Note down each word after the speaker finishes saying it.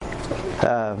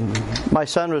My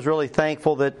son was really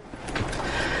thankful that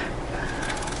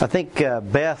I think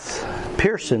Beth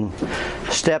Pearson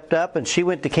stepped up, and she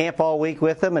went to camp all week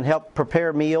with them and helped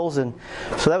prepare meals, and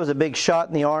so that was a big shot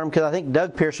in the arm because I think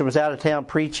Doug Pearson was out of town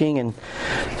preaching, and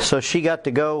so she got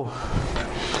to go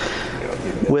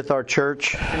with our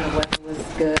church. And the weather was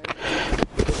good.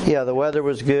 Yeah, the weather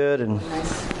was good. And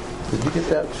Nice. Did you get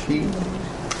that sheet?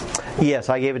 yes,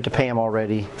 I gave it to Pam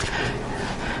already.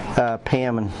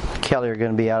 Pam and Kelly are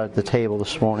going to be out at the table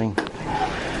this morning.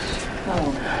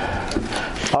 Oh.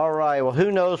 All right, well,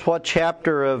 who knows what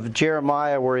chapter of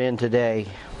Jeremiah we're in today?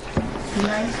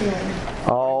 19.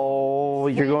 Oh,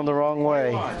 you're going the wrong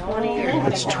way. 20.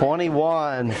 It's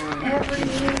 21.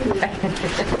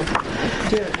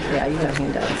 Yeah, you have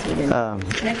handouts. You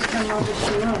didn't. Next time I'll just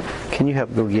show up. Can you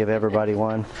help go give everybody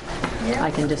one?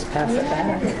 I can just pass it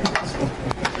back.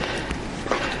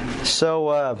 So,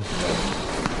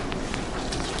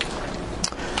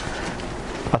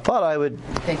 I thought I would...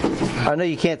 Thank you. I know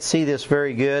you can't see this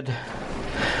very good.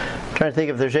 I'm trying to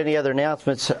think if there's any other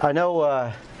announcements. I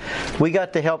know we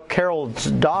got to help Carol's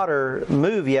daughter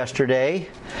move yesterday,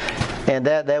 and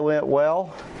that went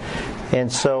well. And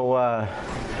so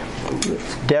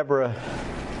Deborah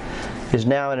is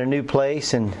now in a new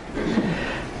place, and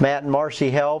Matt and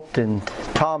Marcy helped, and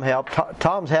Tom helped.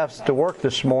 Tom has to work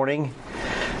this morning,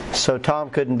 so Tom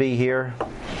couldn't be here.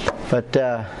 But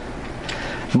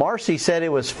Marcy said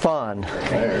it was fun.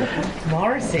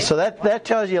 Marcy. So that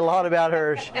tells you a lot about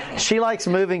her. She likes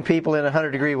moving people in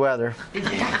 100-degree weather.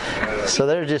 So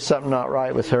there's just something not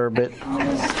right with her, but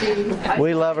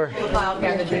we love her.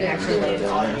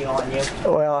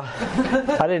 Well,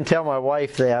 I didn't tell my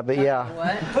wife that, but yeah.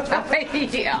 What?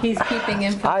 He's keeping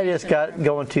information. I just got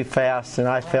going too fast and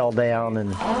I fell down,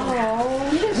 and Oh,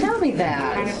 you didn't tell me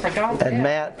that. and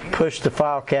Matt pushed the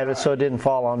file cabinet so it didn't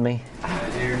fall on me.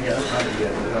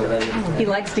 He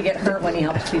likes to get hurt when he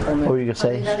helps people move. What were you going to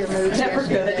say? Never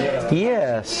good.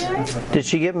 Yes. Did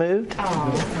she get moved? I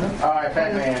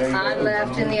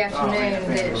left in the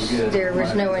afternoon. There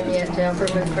was no one yet to help her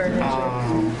move furniture.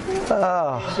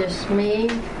 Oh. It's just me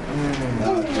and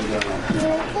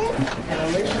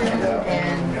Alicia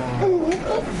and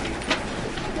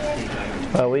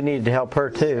Well, we needed to help her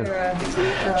too.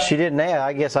 She didn't ask.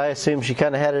 I guess I assumed she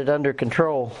kind of had it under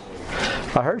control.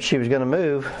 I heard she was going to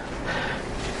move.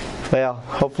 Well,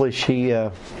 hopefully she...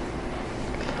 Wow,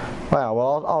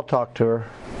 well, I'll talk to her.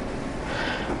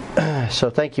 So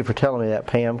thank you for telling me that,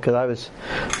 Pam, because I was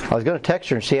going to text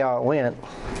her and see how it went.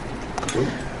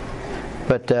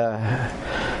 But,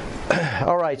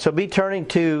 all right, so be turning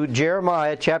to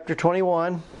Jeremiah chapter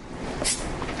 21.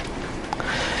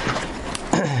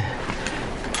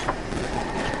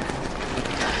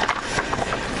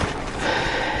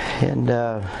 And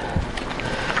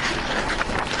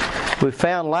we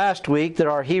found last week that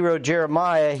our hero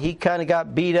Jeremiah, he kind of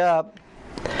got beat up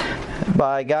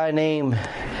by a guy named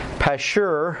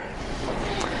Pashur.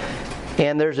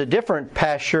 And there's a different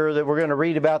Pashur that we're going to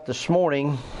read about this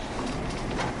morning.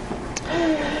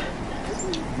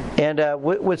 And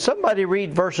would somebody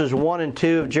read verses 1 and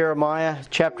 2 of Jeremiah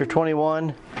chapter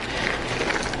 21?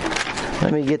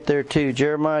 Let me get there too.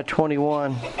 Jeremiah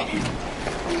 21.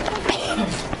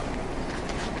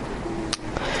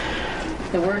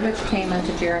 The word which came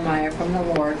unto Jeremiah from the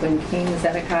Lord when King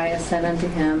Zedekiah sent unto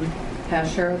him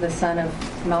Pashur the son of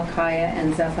Malchiah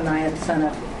and Zephaniah the son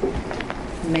of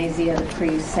Maaziah the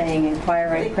priest, saying, Inquire,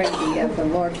 I pray thee, of the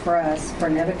Lord for us, for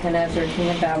Nebuchadnezzar king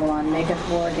of Babylon maketh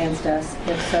war against us.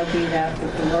 If so be that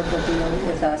the Lord will deal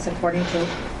with us according to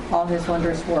all his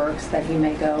wondrous works, that he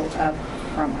may go up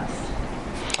from us.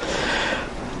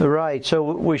 Right, so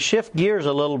we shift gears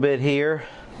a little bit here.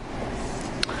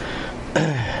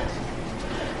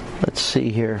 Let's see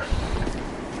here.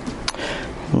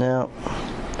 Now,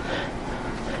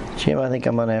 Jim, I think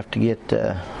I'm going to have to get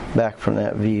back from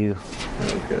that view.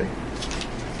 Okay.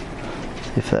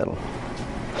 If that'll...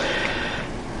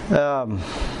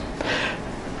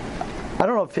 I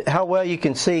don't know how well you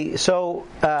can see. So,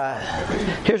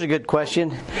 here's a good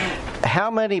question. How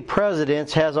many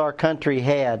presidents has our country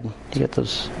had? You get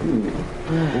those?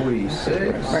 46.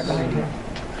 Right behind you.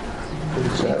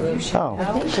 Oh.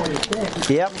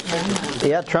 Yep.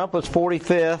 Yeah, Trump was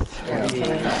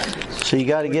 45th. So you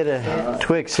got to get a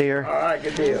Twix here. All right,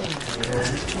 good deal.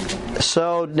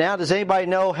 So now, does anybody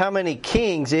know how many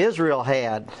kings Israel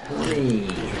had? 3.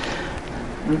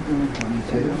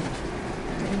 22.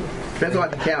 Depends on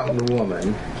what you count the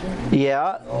woman.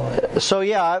 Yeah. So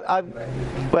yeah, I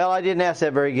didn't ask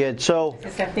that very good. So I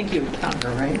think you would count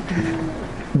her, right?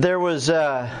 there was.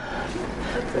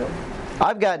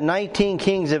 I've got 19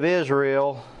 kings of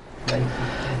Israel,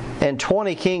 and and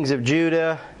 20 kings of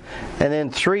Judah, and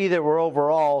then 3 that were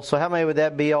overall. So how many would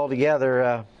that be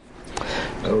altogether?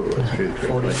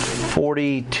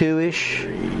 42-ish?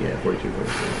 Yeah, 42.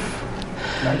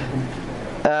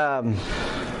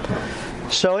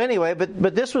 So anyway,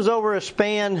 but this was over a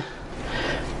span.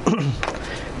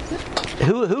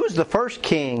 Who was the first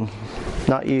king?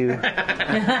 Not you,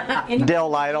 Del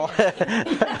Lytle.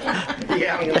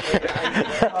 Yeah.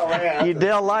 You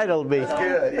Del Lytle me.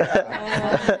 Good.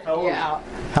 Yeah.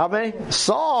 How many?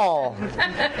 Saul.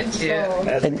 Yeah.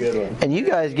 That's a good one. And you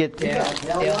guys get. Yeah.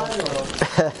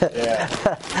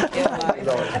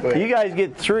 You guys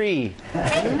get 3.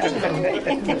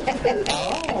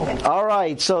 All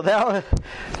right. So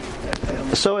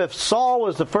if Saul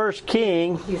was the first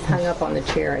king, He's hung up on the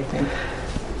chair, I think.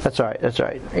 that's all right. That's all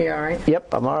right. Are you all right?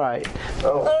 Yep, I'm all right.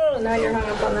 Oh, now you're hung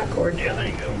up on that cord. Yeah, there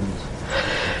you go.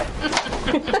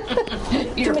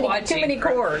 Too many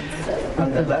cords.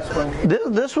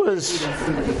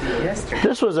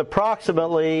 This was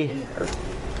approximately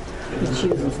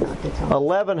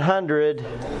 1100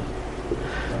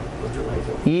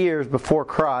 years before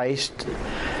Christ,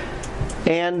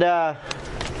 and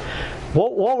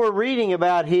what we're reading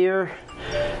about here.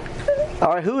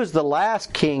 All right, who is the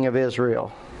last king of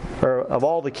Israel, or of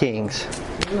all the kings?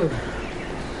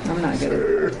 I'm not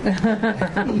good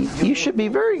at You should be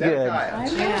very good.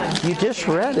 Yeah. You just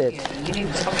read it.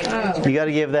 You got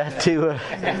to give that to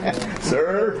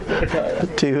Sir.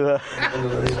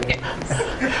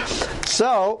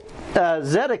 So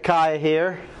Zedekiah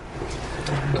here.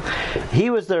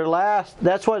 He was their last.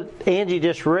 That's what Angie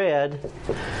just read.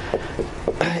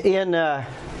 In I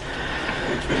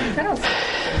don't think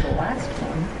it was the last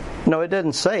one. no, it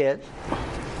doesn't say it.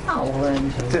 Oh, well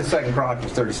then. It's in 2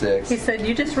 Chronicles 36. He said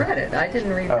you just read it. I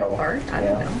didn't read that part. I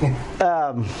don't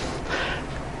know.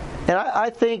 And I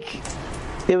think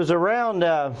it was around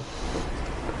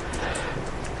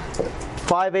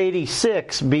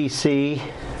 586 BC.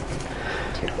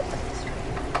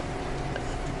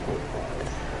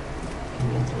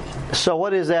 So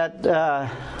what is that?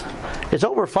 It's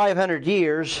over 500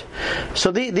 years.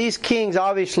 So these kings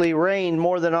obviously reigned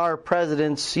more than our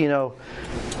presidents, 4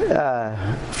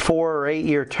 or 8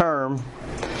 year term.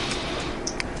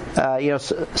 I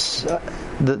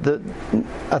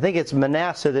think it's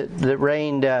Manasseh that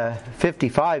reigned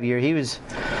 55 years. He was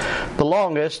the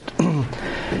longest.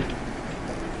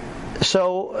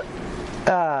 So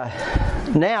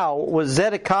now, was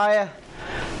Zedekiah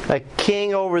a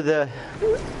king over the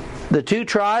 2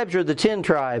 tribes or the 10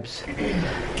 tribes?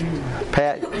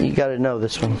 Pat, you got to know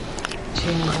this one.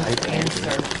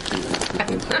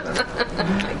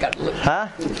 Huh?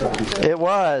 It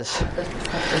was.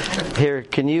 Here,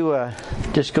 can you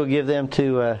just go give them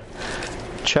to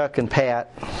Chuck and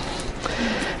Pat?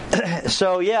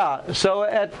 So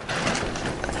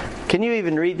can you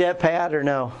even read that, Pat, or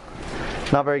no?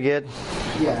 Not very good?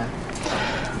 Yeah.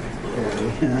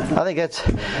 I think that's...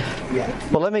 Yeah.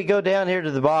 Well, let me go down here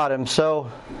to the bottom.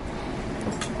 So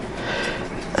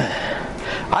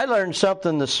I learned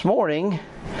something this morning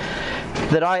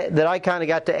that I kind of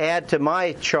got to add to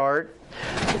my chart.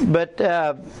 But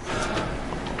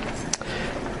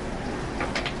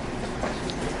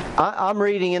I'm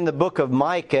reading in the book of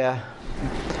Micah,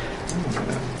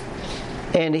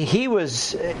 and he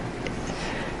was...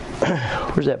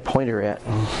 Where's that pointer at?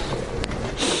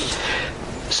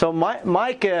 So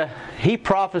Micah, he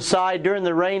prophesied during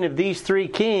the reign of these 3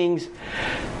 kings,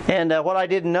 and what I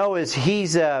didn't know is he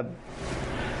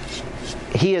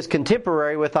is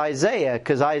contemporary with Isaiah,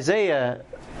 because Isaiah,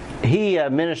 he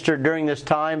ministered during this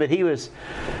time, but he was,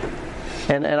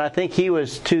 and I think he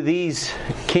was to these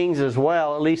kings as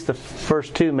well, at least the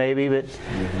first 2 maybe, but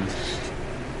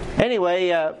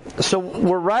anyway, so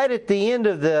we're right at the end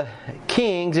of the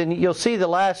kings, and you'll see the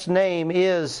last name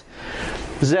is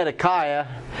Zedekiah.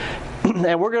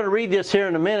 And we're going to read this here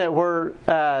in a minute, where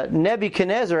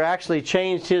Nebuchadnezzar actually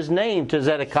changed his name to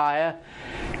Zedekiah.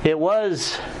 It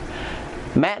was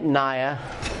Mattaniah.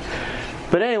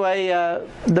 But anyway,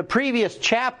 the previous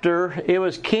chapter, it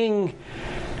was King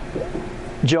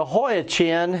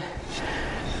Jehoiachin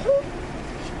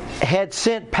had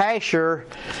sent Pashur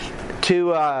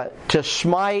to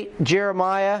smite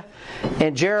Jeremiah,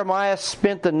 and Jeremiah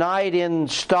spent the night in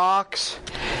stocks.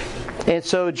 And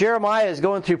so Jeremiah is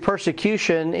going through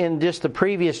persecution in just the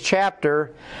previous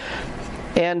chapter.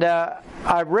 And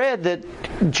I read that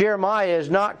Jeremiah is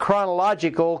not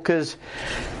chronological, because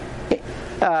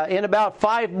in about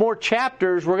 5 more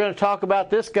chapters we're going to talk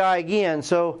about this guy again.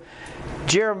 So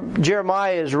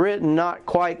Jeremiah is written not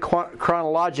quite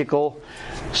chronological.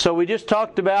 So we just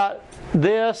talked about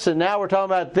this, and now we're talking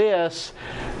about this.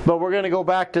 but we're going to go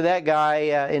back to that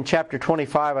guy in chapter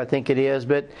 25, I think it is.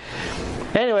 But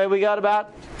anyway, we got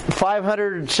about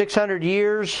 500, 600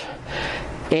 years,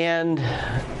 and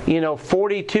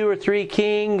 42 or 3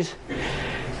 kings,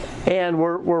 and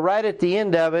we're right at the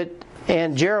end of it.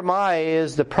 And Jeremiah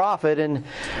is the prophet, and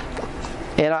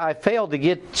I failed to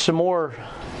get some more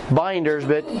binders,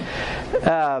 but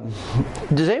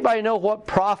does anybody know what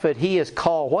prophet he is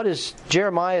called? What is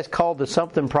Jeremiah is called the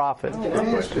something prophet?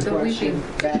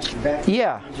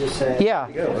 Yeah. Yeah.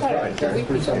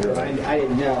 I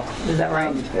didn't know. Is that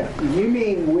right? You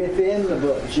mean within the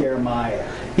book Jeremiah?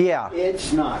 Yeah.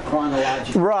 It's not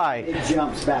chronological. Right. It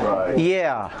jumps back and forth.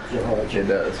 Yeah. It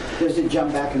does. Does it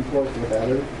jump back and forth with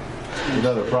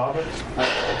Other prophets?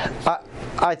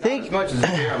 I think As much as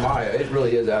Jeremiah, it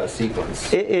really is out of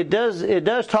sequence. it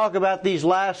does talk about these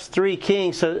last 3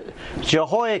 kings, so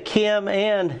Jehoiakim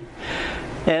and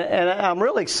I'm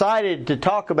really excited to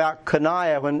talk about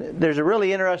Coniah. When there's a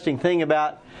really interesting thing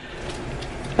about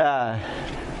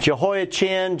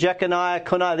Jehoiachin, Jeconiah,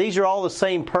 Coniah. These are all the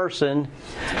same person.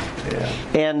 Yeah.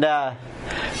 And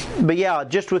but yeah,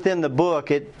 just within the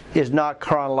book, it is not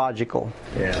chronological.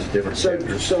 Yeah, different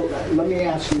chapters. So let me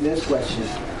ask you this question.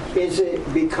 Is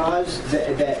it because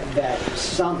that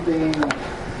something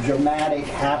dramatic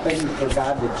happened for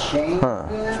God to change them,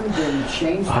 then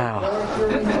change the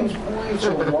character in those points,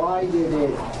 or why did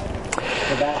it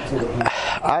go back to the...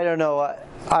 I don't know.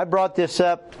 I brought this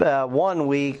up one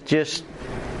week,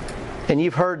 and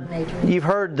you've heard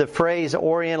the phrase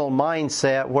Oriental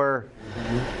mindset, where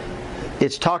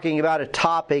it's talking about a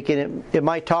topic, and it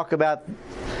might talk about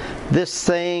this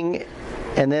thing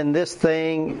and then this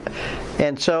thing,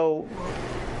 and so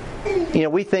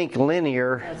we think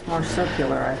linear. That's more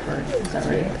circular, I've heard. Is that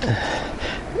right?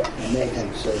 And they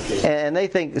think so too. And they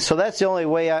think so. That's the only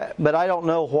way. But I don't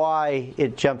know why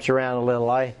it jumps around a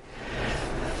little. I'm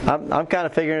kind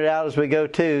of figuring it out as we go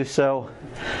too. So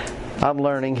I'm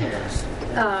learning.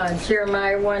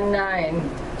 Jeremiah 1:9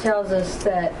 tells us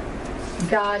that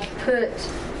God put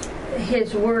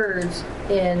His words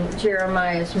in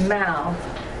Jeremiah's mouth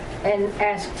and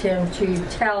asked him to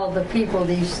tell the people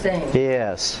these things.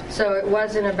 Yes. So it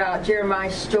wasn't about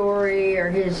Jeremiah's story or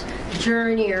his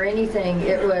journey or anything.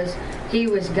 It was he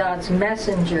was God's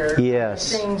messenger.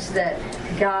 Yes. Things that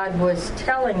God was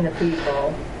telling the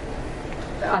people,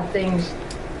 things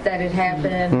that had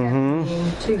happened,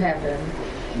 happening to happen.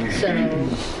 So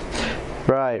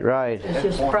Right. it's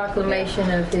just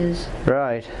proclamation of His.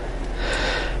 Right.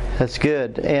 That's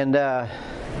good. And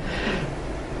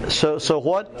so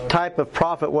what type of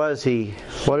prophet was he?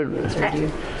 What did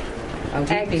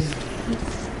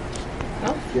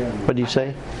you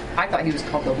say? I thought he was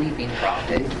called the weeping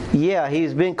prophet. Yeah,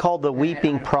 he's been called the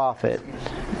weeping prophet.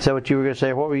 Is that what you were going to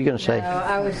say? What were you going to say? No,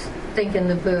 I was thinking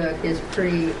the book is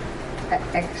pre-exilic.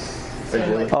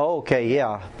 Oh, okay,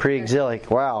 yeah, pre-exilic.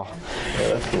 Wow,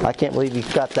 I can't believe you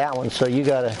got that one. So you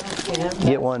got to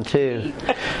get one too.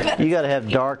 You got to have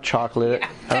dark chocolate.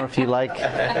 I don't know if you like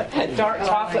Dark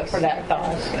chocolate for that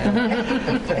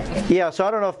thought. Yeah, so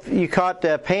I don't know if you caught.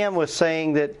 Pam was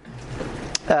saying that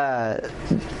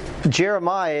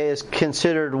Jeremiah is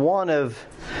considered one of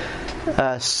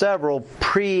several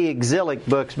pre-exilic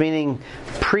books, meaning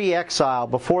pre-exile,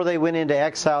 before they went into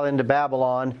exile into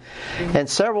Babylon, and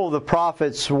several of the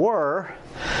prophets were.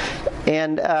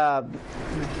 And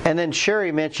then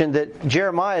Sherry mentioned that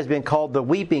Jeremiah has been called the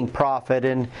weeping prophet,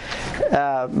 and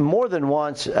more than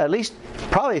once, at least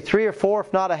probably 3 or 4,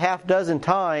 if not a half dozen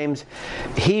times,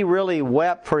 he really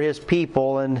wept for his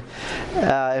people. And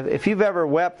if you've ever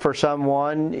wept for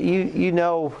someone, you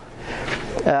know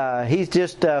he's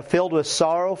just filled with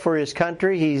sorrow for his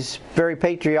country. He's very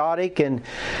patriotic, and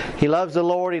he loves the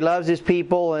Lord. He loves his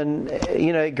people, and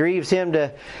it grieves him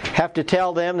to have to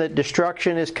tell them that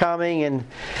destruction is coming,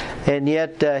 and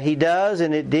yet he does,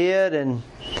 and it did. And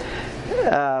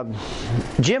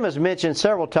Jim has mentioned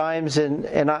several times,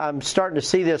 and I'm starting to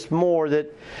see this more,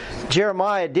 that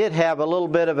Jeremiah did have a little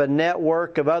bit of a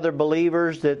network of other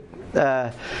believers that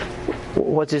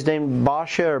what's his name,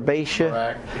 Barak.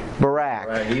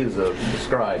 He was a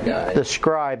scribe guy. The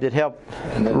scribe that helped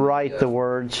write the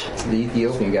words. The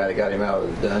Ethiopian guy that got him out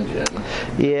of the dungeon.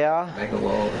 Yeah. Make a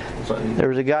law. There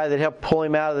was a guy that helped pull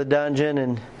him out of the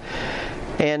dungeon,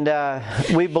 and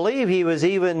we believe he was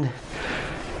even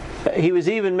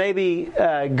maybe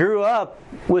grew up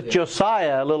with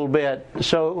Josiah a little bit.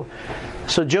 So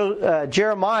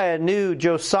Jeremiah knew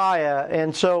Josiah,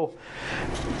 and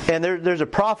there's a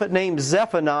prophet named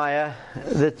Zephaniah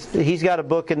he's got a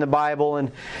book in the Bible,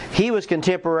 and he was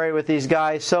contemporary with these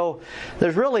guys. So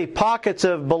there's really pockets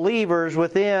of believers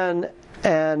within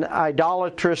an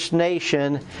idolatrous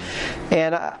nation.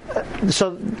 And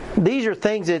so these are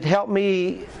things that help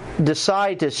me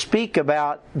decide to speak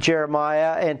about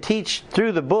Jeremiah and teach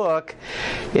through the book,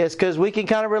 is because we can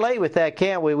kind of relate with that,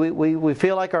 can't we? We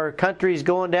feel like our country's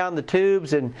going down the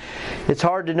tubes and it's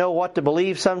hard to know what to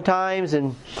believe sometimes,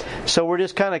 and so we're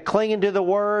just kind of clinging to the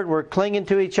Word, we're clinging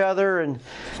to each other. And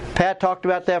Pat talked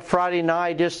about that Friday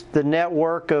night, just the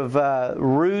network of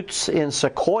roots in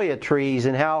sequoia trees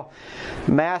and how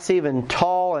massive and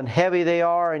tall and heavy they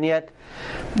are, and yet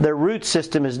their root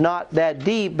system is not that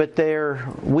deep, but they're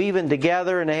weaving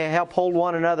together and they help hold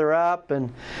one another up.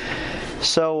 And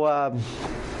so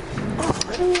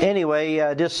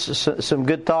anyway, just some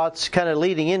good thoughts kind of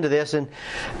leading into this. And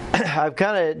I've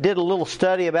kind of did a little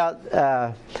study about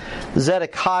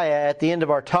Zedekiah at the end of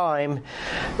our time.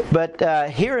 But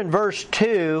here in verse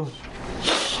 2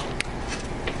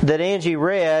 that Angie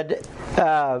read,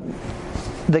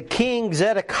 the king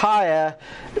Zedekiah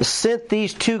sent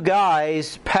these two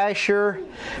guys, Pashur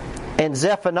and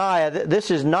Zephaniah.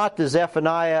 This is not the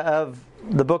Zephaniah of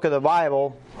the book of the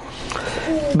Bible.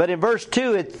 But in verse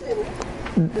 2,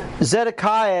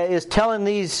 Zedekiah is telling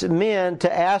these men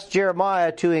to ask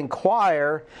Jeremiah to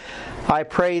inquire, I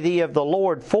pray thee, of the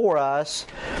Lord for us.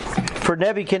 For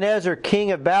Nebuchadnezzar,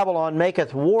 king of Babylon,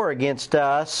 maketh war against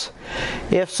us.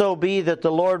 If so be that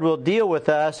the Lord will deal with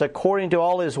us according to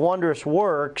all his wondrous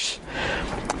works,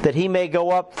 that he may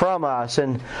go up from us.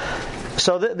 And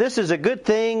so this is a good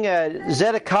thing.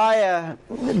 Zedekiah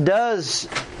does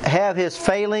have his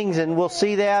failings, and we'll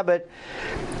see that, but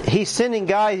he's sending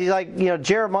guys. He's like,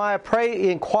 Jeremiah,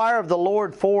 pray, inquire of the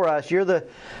Lord for us. You're the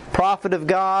prophet of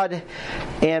God,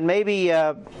 and maybe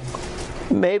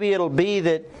it'll be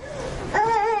that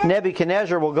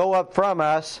Nebuchadnezzar will go up from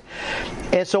us.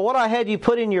 And so what I had you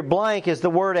put in your blank is the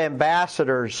word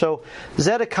ambassadors. So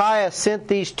Zedekiah sent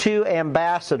these two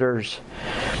ambassadors.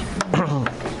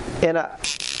 And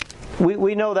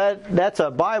we know that that's a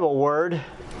Bible word.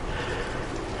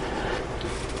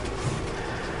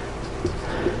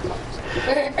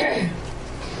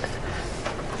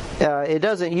 It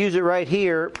doesn't use it right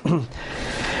here.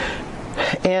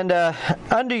 And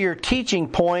under your teaching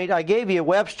point, I gave you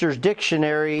Webster's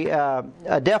dictionary,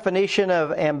 a definition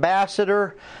of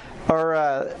ambassador, or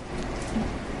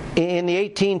in the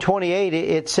 1828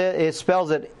 it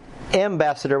spells it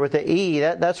ambassador with an E.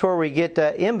 That's where we get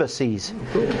embassies.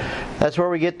 That's where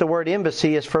we get the word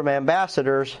embassy, is from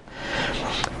ambassadors.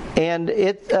 And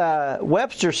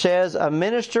Webster says, a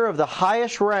minister of the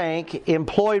highest rank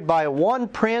employed by one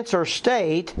prince or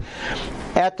state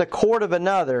at the court of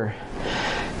another.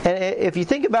 And if you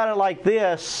think about it like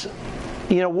this,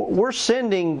 we're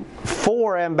sending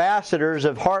 4 ambassadors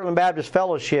of Heartland Baptist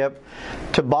Fellowship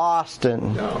to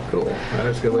Boston. Oh, cool.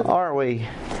 That's good. Aren't we?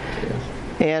 Yes.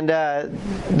 And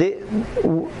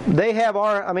they have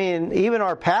even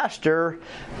our pastor,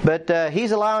 but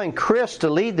he's allowing Chris to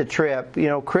lead the trip.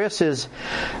 Chris is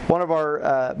one of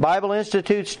our Bible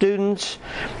Institute students,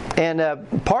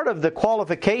 and part of the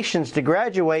qualifications to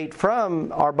graduate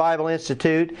from our Bible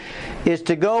Institute is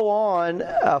to go on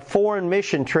a foreign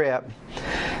mission trip.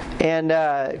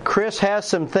 And Chris has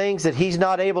some things that he's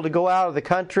not able to go out of the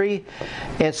country.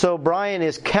 And so Brian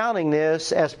is counting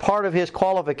this as part of his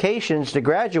qualifications to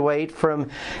graduate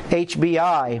from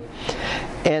HBI.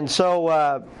 And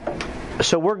so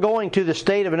we're going to the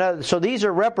state of another. So these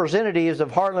are representatives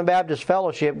of Heartland Baptist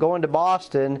Fellowship going to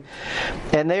Boston.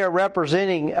 And they are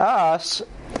representing us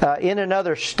in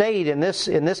another state in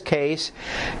this case.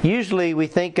 Usually we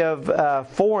think of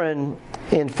foreign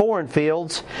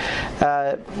fields.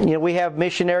 We have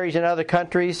missionaries in other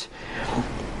countries.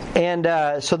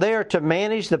 And so they are to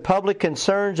manage the public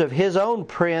concerns of his own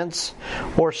prince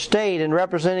or state, and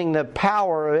representing the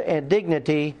power and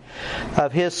dignity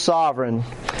of his sovereign.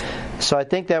 So I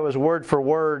think that was word for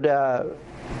word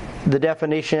the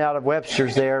definition out of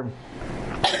Webster's there.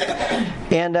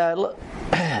 And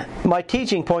my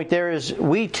teaching point there is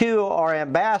we too are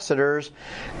ambassadors,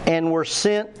 and we're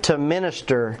sent to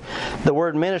minister. The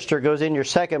word minister goes in your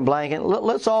second blank. And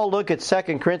let's all look at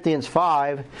 2 Corinthians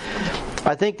 5.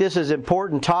 I think this is an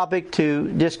important topic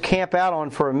to just camp out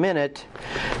on for a minute.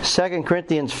 2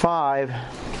 Corinthians 5.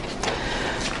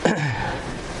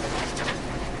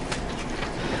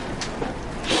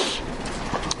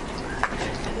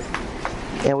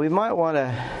 And we might want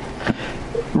to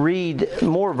read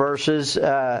more verses.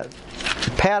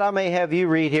 Pat, I may have you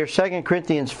read here 2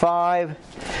 Corinthians 5.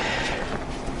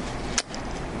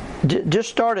 Just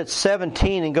start at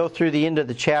 17 and go through the end of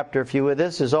the chapter, if you would.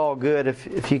 This is all good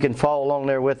if you can follow along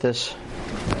there with us.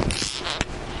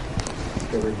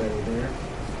 Everybody there?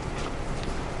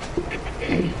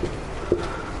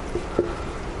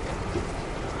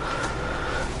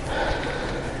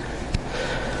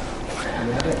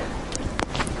 that it?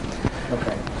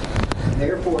 Okay.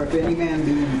 Therefore, if any man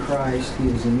be in Christ, he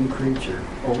is a new creature.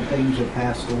 Old things are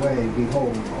passed away.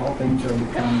 Behold, all things are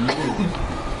become new.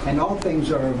 And all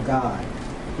things are of God,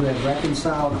 who hath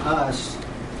reconciled us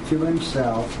to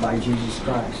himself by Jesus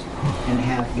Christ, and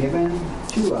hath given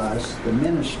to us the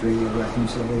ministry of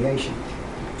reconciliation.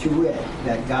 To wit,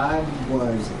 that God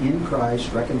was in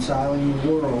Christ reconciling the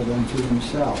world unto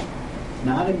himself,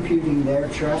 not imputing their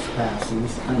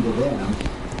trespasses unto them,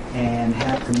 and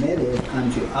hath committed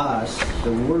unto us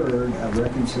the word of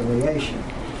reconciliation.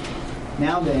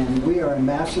 Now then, we are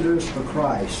ambassadors for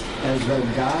Christ, as though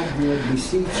God would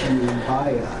beseech you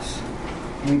by us.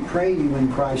 We pray you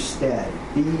in Christ's stead,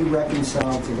 be ye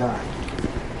reconciled to God.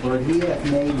 For he hath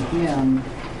made him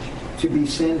to be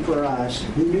sin for us,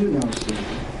 who knew no sin,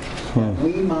 that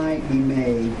we might be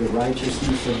made the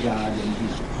righteousness of God in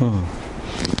him.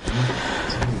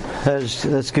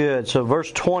 That's good. So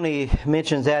verse 20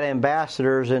 mentions that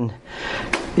ambassadors, and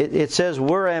it says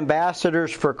we're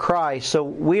ambassadors for Christ. So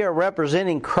we are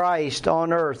representing Christ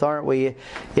on earth, aren't we?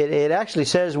 It actually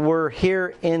says we're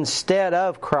here instead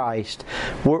of Christ.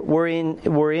 We're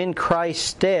in Christ's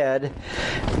stead,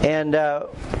 and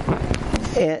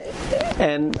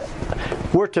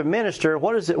we're to minister.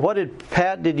 What is it? What did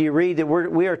Pat? Did you read that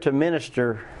we are to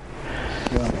minister?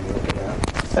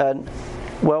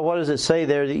 Well, what does it say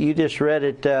there that you just read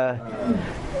it?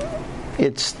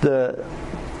 It's the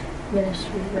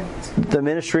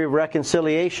ministry of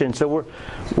reconciliation. So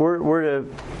we're to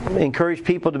encourage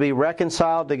people to be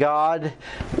reconciled to God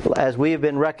as we have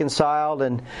been reconciled.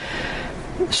 And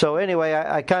so anyway,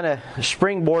 I kind of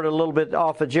springboarded a little bit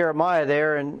off of Jeremiah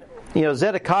there, and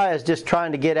Zedekiah is just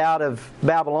trying to get out of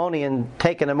Babylonian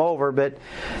taking him over, but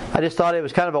I just thought it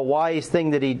was kind of a wise thing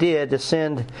that he did to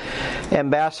send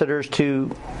ambassadors to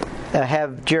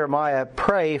have Jeremiah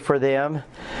pray for them.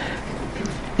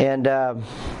 And I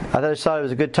just thought it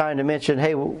was a good time to mention,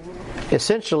 hey,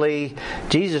 essentially,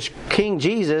 King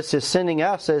Jesus is sending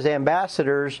us as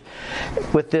ambassadors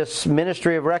with this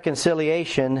ministry of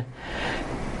reconciliation.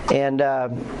 And,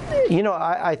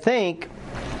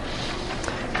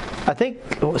 I think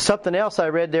something else I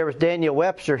read there was Daniel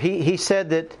Webster. He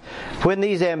said that when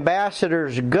these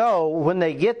ambassadors go, when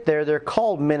they get there, they're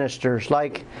called ministers,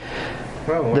 like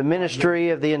the ministry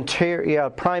of the interior,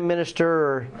 prime minister.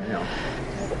 Or,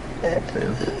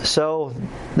 so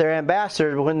they're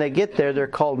ambassadors, but when they get there, they're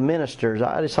called ministers.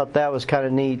 I just thought that was kind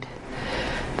of neat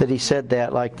that he said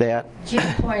that like that. Jim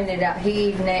pointed out, he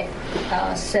even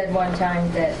said one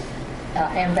time that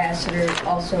ambassadors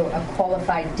also a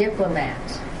qualified diplomat.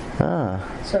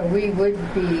 So we would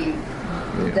be,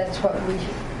 that's what we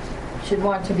should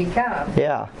want to become.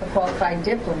 Yeah. A qualified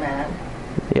diplomat.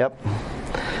 Yep.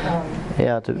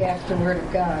 After the Word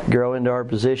of God. Grow into our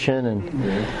position, and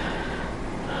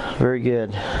very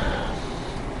good.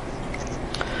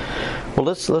 Well,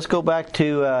 let's go back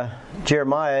to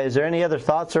Jeremiah. Is there any other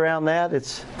thoughts around that?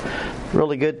 It's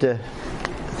really good to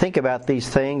think about these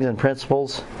things and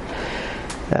principles.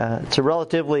 It's a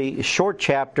relatively short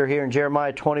chapter here in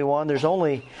Jeremiah 21. There's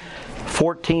only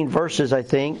 14 verses, I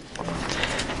think.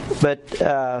 But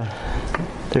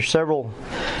there's several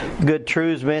good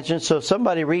truths mentioned. So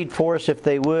somebody read for us, if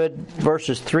they would,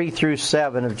 verses 3 through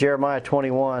 7 of Jeremiah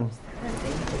 21.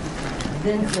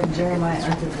 Then said Jeremiah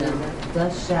unto them,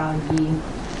 Thus shall ye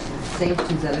say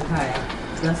to Zedekiah,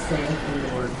 Thus saith the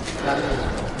Lord God of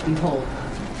Israel, Behold,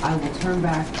 I will turn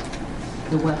back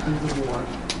the weapons of war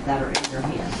that are in your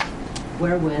hand,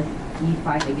 wherewith ye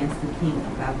fight against the king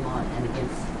of Babylon and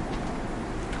against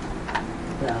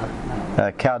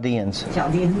the Chaldeans,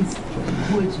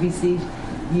 which besiege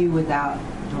you without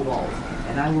the walls,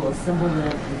 and I will assemble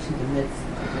them into the midst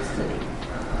of the city.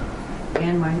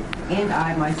 And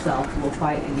I myself will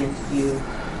fight against you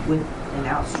with an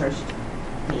outstretched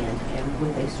hand and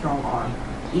with a strong arm,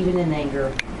 even in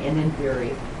anger and in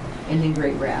fury and in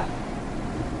great wrath.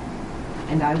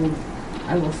 And I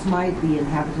will smite the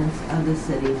inhabitants of the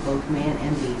city, both man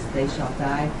and beast. They shall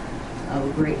die of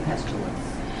a great pestilence.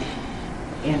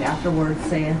 And afterward,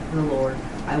 saith the Lord,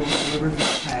 I will deliver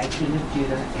Zedekiah, king of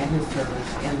Judah, and his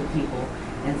servants, and the people,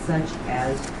 and such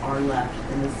as are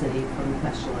left in the city from the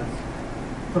pestilence,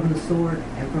 from the sword,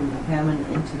 and from the famine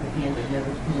into the hand of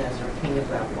Nebuchadnezzar, king of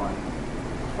Babylon,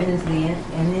 and into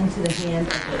the hand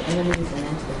of their enemies, and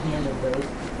into the hand of those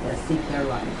that seek their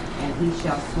life. And he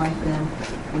shall smite them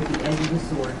with the edge of the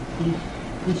sword.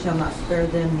 He shall not spare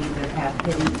them, neither have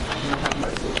pity nor have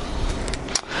mercy.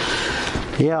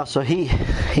 Yeah, so he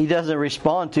doesn't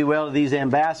respond too well to these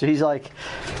ambassadors. He's like,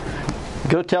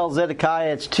 go tell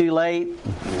Zedekiah it's too late.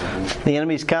 coming. The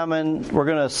enemy's coming. We're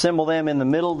going to assemble them in the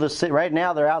middle of the city. Right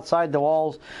now, they're outside the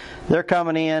walls. They're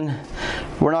coming in.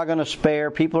 We're not going to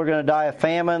spare. People are going to die of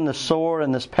famine, the sword,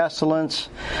 and this pestilence.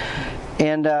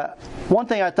 And one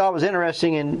thing I thought was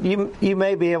interesting, and you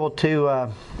may be able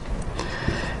to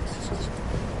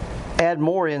add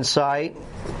more insight.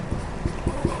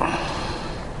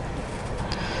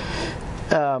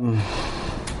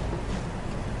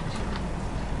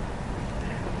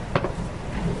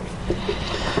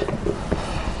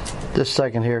 Just a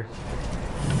second here.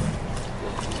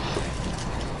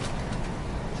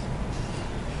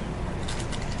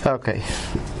 Okay.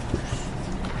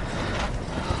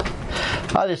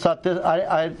 I just thought this.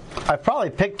 I probably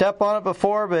picked up on it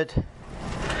before, but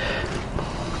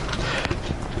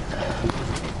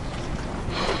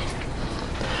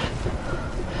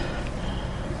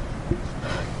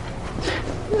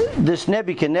this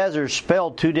Nebuchadnezzar is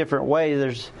spelled two different ways.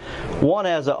 There's one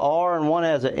has an R and one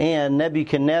has an N.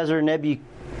 Nebuchadnezzar,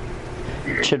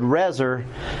 Nebuchadrezzar.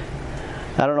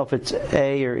 I don't know if it's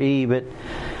A or E, but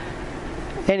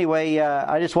anyway,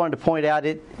 I just wanted to point out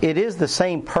it is the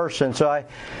same person. So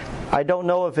I don't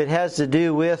know if it has to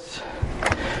do with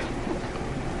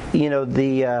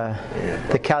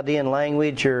the Chaldean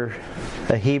language or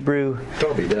a Hebrew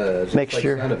Probably does.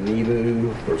 mixture. It's like son of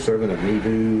Nebu or servant of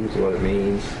Nebu is what it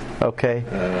means. Okay.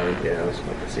 Yeah, let's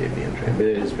not see it being translated. But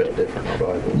it is spelled different in the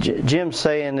Bible. Jim's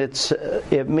saying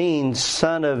it means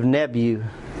son of Nebu.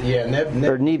 Yeah, Nebu.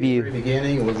 Or Nebu. In the very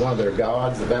beginning was one of their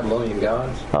gods, the Babylonian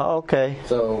gods. Oh, okay.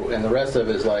 So, and the rest of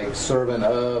it is like servant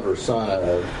of or son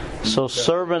of. So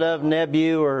servant of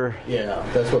Nebu or... Yeah,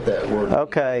 that's what that word means.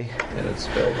 Okay. And it's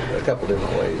spelled a couple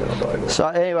different ways in the Bible. So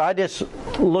anyway, I just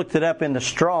looked it up in the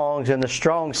Strong's, and the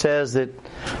Strong's says that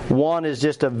one is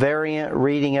just a variant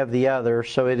reading of the other,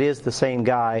 so it is the same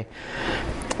guy.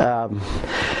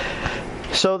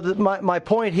 So my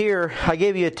point here, I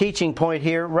gave you a teaching point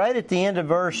here, right at the end of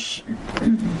verse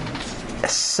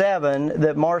 7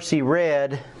 that Marcy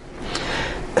read,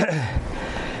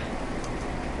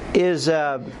 is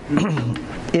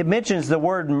it mentions the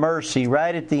word mercy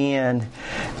right at the end.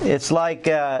 It's like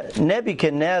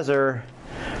Nebuchadnezzar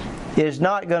is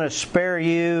not going to spare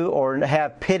you or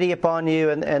have pity upon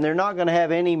you, and they're not going to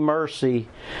have any mercy.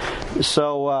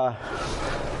 So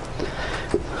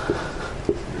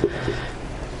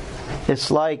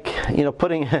it's like,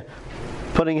 putting a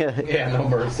no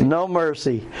mercy. No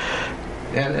mercy.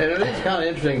 And it is kind of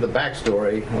interesting, the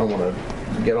backstory. I don't want to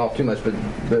get off too much, but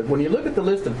when you look at the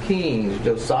list of kings,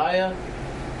 Josiah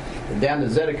down to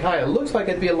Zedekiah, it looks like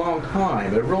it'd be a long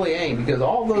time, but it really ain't, because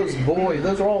all those boys,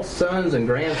 those are all sons and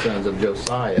grandsons of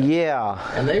Josiah. Yeah.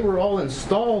 And they were all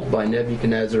installed by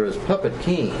Nebuchadnezzar as puppet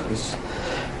kings.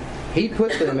 He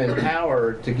put them in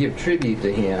power to give tribute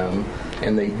to him,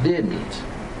 and they didn't.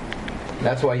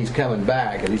 That's why he's coming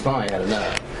back, and he's finally had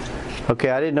enough. Okay,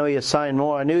 I didn't know he assigned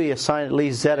more. I knew he assigned at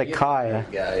least Zedekiah.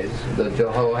 Guys, the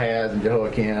Jehoahaz and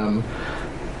Jehoiakim.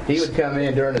 He would come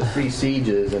in during the 3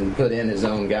 sieges and put in his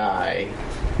own guy.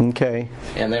 Okay.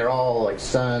 And they're all like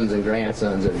sons and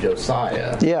grandsons of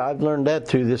Josiah. Yeah, I've learned that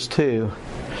through this too.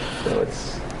 So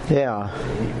it's... Yeah.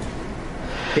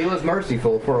 He was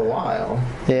merciful for a while.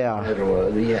 Yeah. Never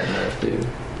was. He had enough to.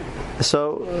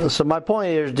 So my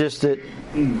point is just that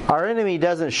our enemy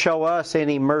doesn't show us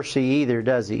any mercy either,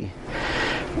 does he?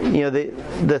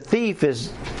 The thief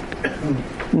is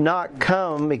not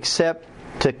come except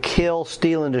to kill,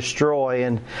 steal, and destroy,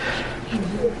 and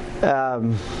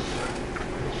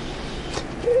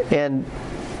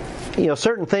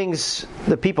certain things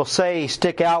that people say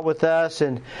stick out with us.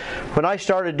 And when I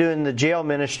started doing the jail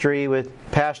ministry with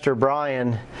Pastor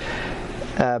Brian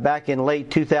back in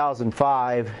late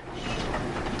 2005,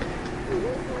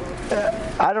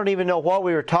 I don't even know what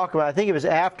we were talking about. I think it was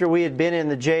after we had been in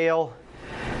the jail,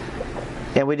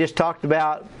 and we just talked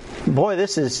about, boy,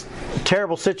 this is a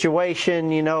terrible situation.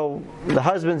 The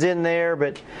husband's in there,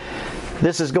 but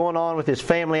this is going on with his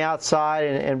family outside.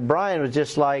 And Brian was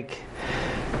just like,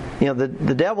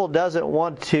 the devil doesn't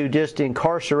want to just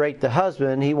incarcerate the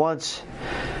husband. He wants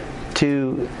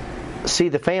to see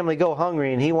the family go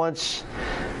hungry, and he wants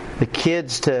the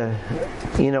kids to,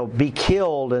 be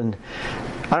killed. And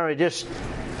I don't know,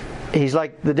 he's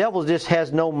like, the devil just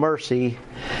has no mercy.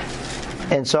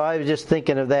 And so I was just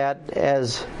thinking of that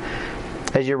as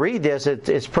you read this,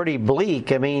 it's pretty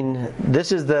bleak. I mean,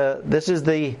 this is the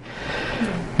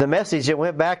message that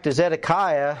went back to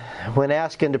Zedekiah when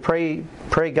asking to pray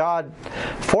God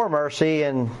for mercy,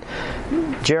 and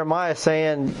Jeremiah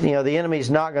saying, the enemy's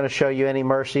not going to show you any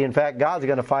mercy. In fact, God's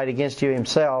going to fight against you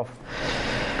himself.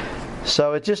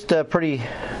 So it's just a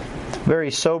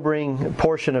very sobering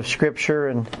portion of Scripture,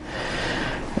 and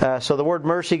So the word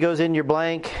mercy goes in your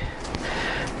blank.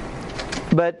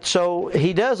 But so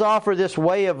he does offer this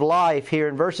way of life here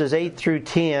in verses 8 through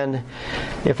 10.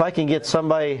 If I can get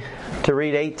somebody to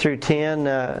read 8 through 10.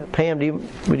 Pam,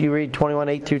 would you read 21,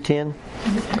 8 through 10?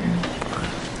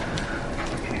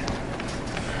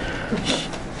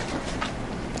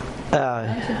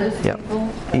 Unto this people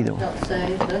either thou shalt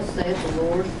say, Thus saith the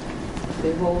Lord,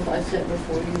 Behold, I set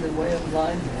before you the way of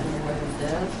life and the way of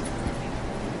death.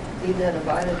 He that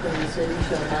abideth in the city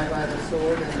shall die by the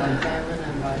sword, and by famine,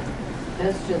 and by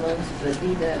pestilence, but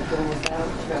he that goeth out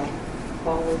shall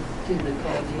fall to the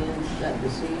Chaldeans that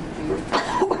besiege you.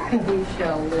 He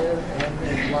shall live, and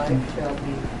his life shall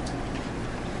be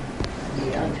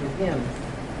unto him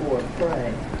for a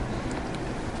prey.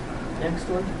 Next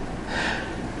one.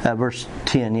 Verse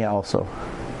 10, also.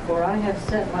 For I have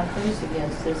set my face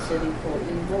against this city for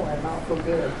evil and not for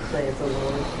good, saith the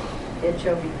Lord. It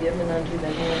shall be given unto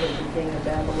the hand of the king of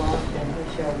Babylon, and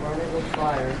he shall burn it with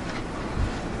fire.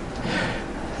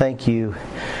 Thank you.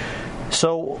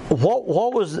 So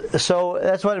so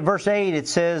that's what in verse 8 it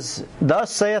says, Thus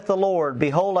saith the Lord,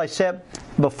 Behold, I set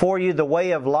before you the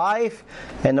way of life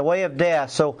and the way of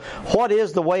death. So what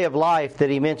is the way of life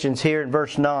that he mentions here in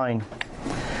verse 9?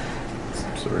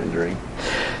 Surrendering.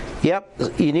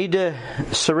 Yep, you need to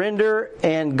surrender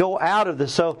and go out of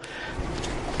this. So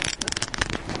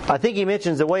I think he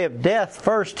mentions the way of death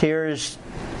first here is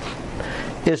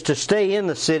to stay in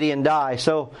the city and die.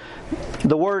 So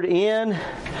the word in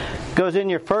goes in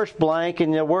your first blank,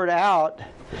 and the word out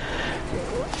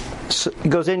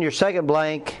goes in your second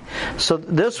blank. So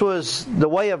this was the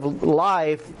way of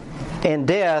life and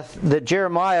death that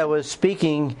Jeremiah was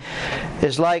speaking,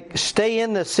 is like stay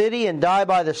in the city and die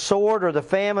by the sword or the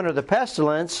famine or the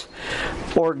pestilence,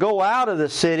 or go out of the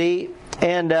city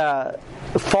and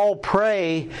fall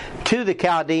prey to the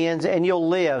Chaldeans and you'll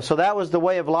live. So that was the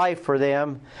way of life for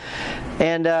them.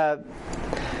 And I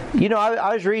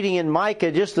was reading in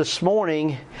Micah just this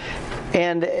morning,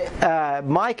 and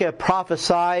Micah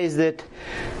prophesies that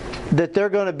they're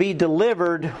going to be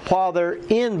delivered while they're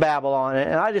in Babylon.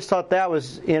 And I just thought that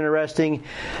was interesting.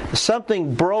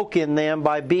 Something broke in them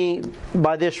by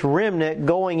this remnant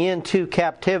going into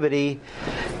captivity.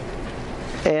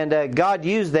 And God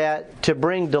used that to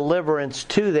bring deliverance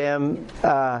to them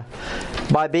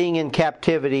by being in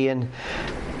captivity.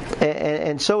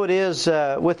 And so it is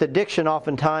with addiction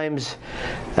oftentimes.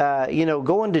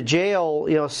 Going to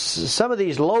jail, some of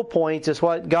these low points is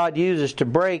what God uses to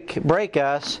break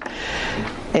us.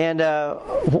 And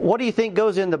what do you think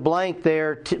goes in the blank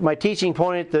there? My teaching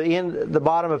point at the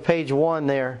bottom of page 1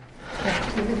 there.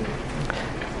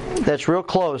 That's real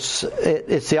close.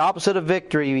 It's the opposite of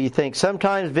victory, you think.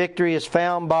 Sometimes victory is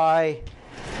found by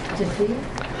Defeat?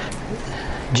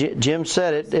 Jim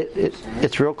said it.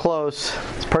 It's real close.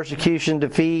 It's persecution,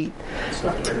 defeat.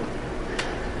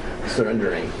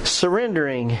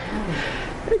 Surrendering.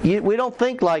 We don't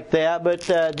think like that, but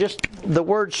just the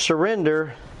word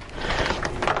surrender,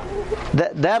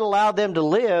 that allowed them to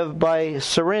live by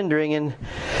surrendering.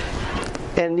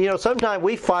 And sometimes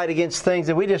we fight against things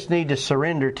that we just need to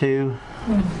surrender to.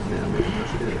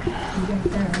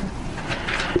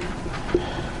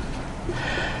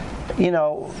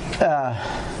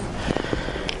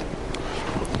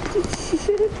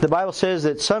 The Bible says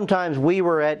that sometimes we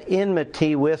were at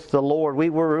enmity with the Lord. We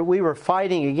were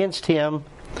fighting against Him.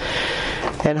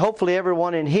 And hopefully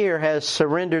everyone in here has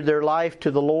surrendered their life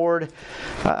to the Lord.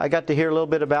 I got to hear a little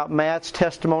bit about Matt's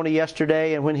testimony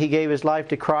yesterday, and when he gave his life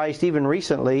to Christ, even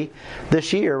recently,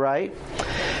 this year, right?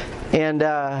 And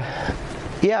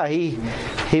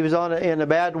he was in a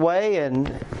bad way,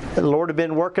 and the Lord had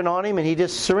been working on him, and he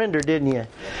just surrendered, didn't you?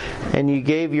 And you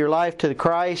gave your life to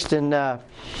Christ, and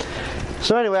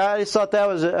so anyway, I just thought that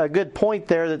was a good point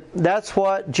there. That's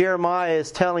what Jeremiah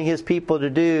is telling his people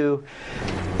to do.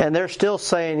 And they're still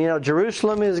saying,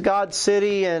 Jerusalem is God's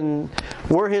city and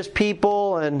we're His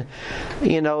people. And,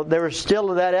 there was still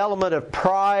that element of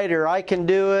pride, or I can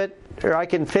do it, or I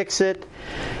can fix it,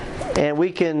 and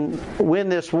we can win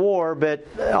this war. But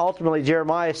ultimately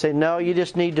Jeremiah said, no, you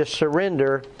just need to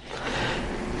surrender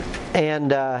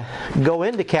and go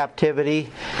into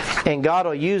captivity, and God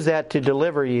will use that to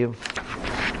deliver you.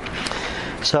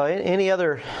 So any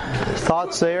other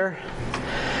thoughts there?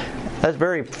 That's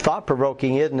very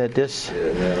thought-provoking, isn't it? Yeah,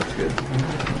 that's good.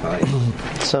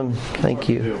 Nice. Thank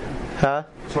you. Huh?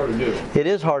 It's hard to do. It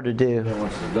is hard to do. And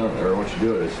once it's done, or once you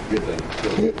do it, it's a good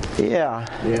thing. Yeah.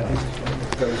 Yeah.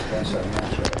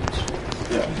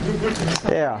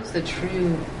 What's the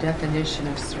true definition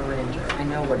of surrender? I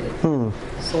know what it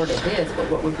sort of is,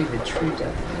 but what would be the true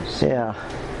definition? Yeah.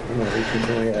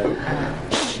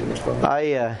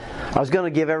 I was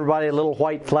going to give everybody a little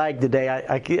white flag today.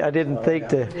 I didn't think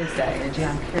to. What is that, Angie?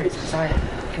 I'm curious because I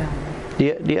Do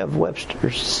you have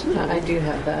Webster's? I do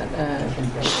have that.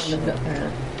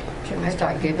 I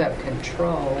thought I gave up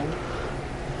control.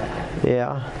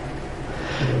 Yeah.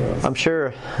 I'm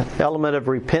sure element of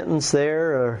repentance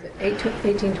there, or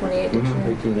 1828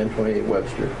 dictionary. 1828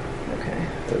 Webster. Okay.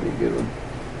 That'd be a good one.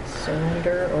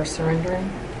 Surrender or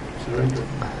surrendering. Surrender.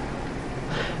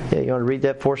 yeah, you want to read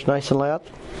that for us nice and loud?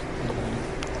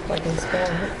 If I can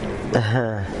spell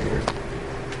it.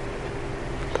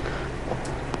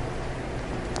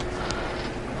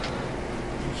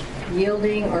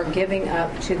 Yielding or giving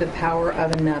up to the power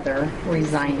of another,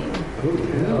 resigning.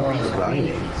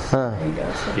 Resigning. Huh. There you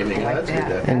go. So Giving like that's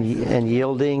good that. And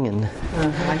yielding and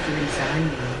I like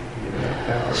resigning.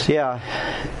 yeah,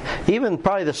 even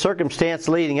probably the circumstance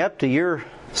leading up to your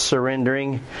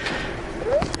surrendering,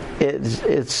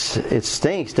 it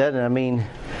stinks, doesn't it? I mean,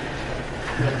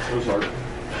 It's hard.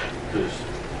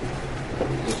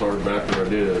 It's hard back when I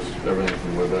did this. Everything's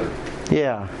been way better.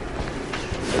 yeah.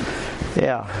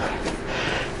 Yeah.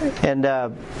 And,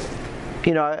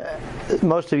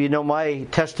 most of you know my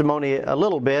testimony a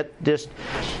little bit. Just,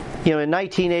 in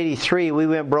 1983, we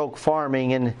went broke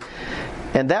farming,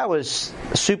 and that was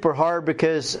super hard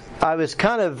because I was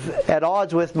kind of at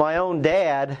odds with my own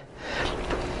dad.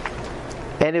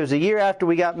 And it was a year after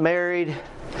we got married.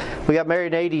 We got married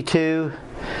in 82.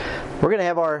 We're going to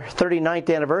have our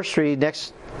 39th anniversary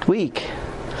next week,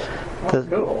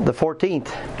 the 14th.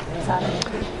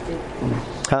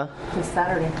 Huh? This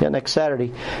Saturday. Yeah, next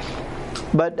Saturday.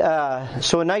 But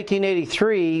so in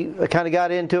 1983, I kind of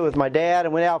got into it with my dad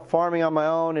and went out farming on my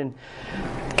own and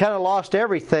kind of lost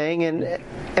everything. And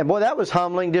boy, that was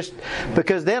humbling, just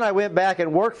because then I went back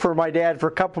and worked for my dad for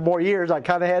a couple more years. I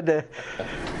kind of had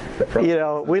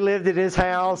to, we lived in his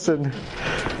house and.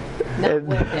 Not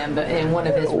with him, but in one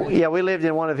of his rooms. Yeah, we lived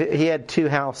in one of his, he had two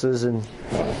houses and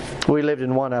we lived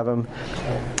in one of them.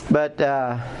 But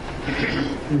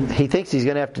he thinks he's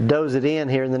going to have to doze it in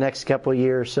here in the next couple of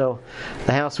years. So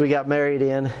the house we got married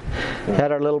in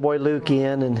had our little boy Luke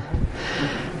in,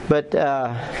 but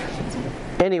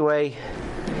anyway.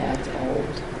 Yeah, it's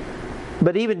old.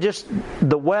 But even just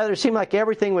the weather, it seemed like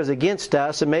everything was against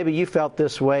us, and maybe you felt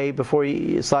this way before.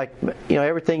 It's like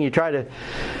everything you try to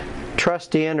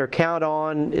trust in or count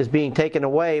on is being taken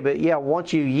away. But yeah,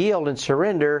 once you yield and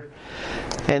surrender,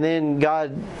 and then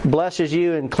God blesses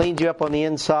you and cleans you up on the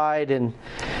inside, and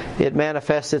it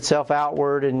manifests itself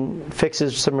outward and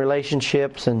fixes some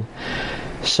relationships. And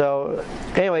so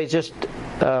anyway, it's just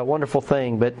a wonderful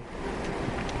thing. But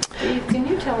Steve, can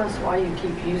you tell us why you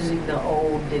keep using the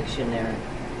old dictionary?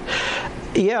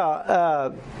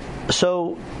 yeah,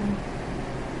 so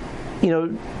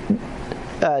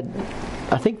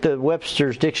I think the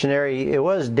Webster's dictionary, it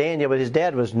was Daniel, but his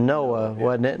dad was Noah,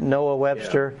 wasn't it? Noah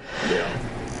Webster. Yeah.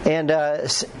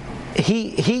 And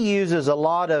he uses a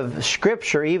lot of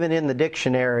scripture even in the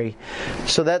dictionary.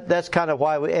 So that's kind of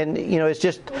why it's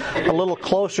just a little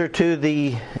closer to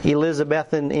the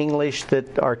Elizabethan English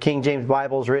that our King James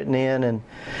Bible is written in, and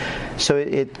so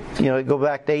it go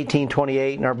back to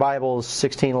 1828 and our Bible is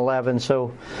 1611.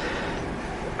 So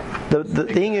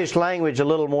the English language a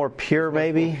little more pure,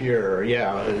 maybe. Pure,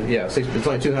 yeah. It's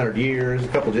only 200 years, a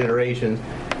couple generations.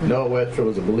 Noah Webster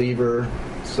was a believer,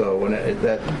 so when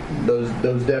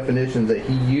those definitions that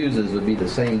he uses would be the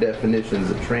same definitions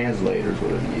that translators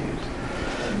would have used.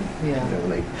 Yeah. When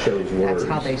they chose words.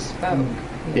 That's how they spoke.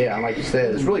 Yeah, and like you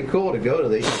said, it's really cool to go to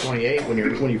the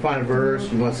 1828 when you find a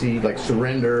verse, you want to see like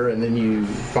surrender, and then you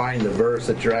find the verse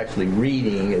that you're actually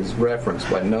reading is referenced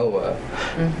by Noah.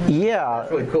 Mm-hmm. Yeah.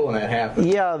 It's really cool when that happens.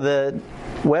 Yeah, the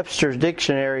Webster's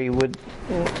dictionary would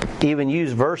even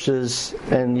use verses,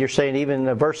 and you're saying even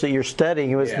the verse that you're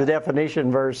studying was the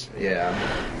definition verse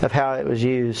of how it was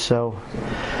used. So,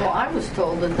 Well, I was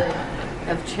told that they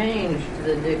have changed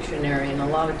the dictionary, and a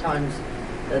lot of times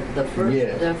the first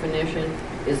definition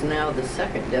is now the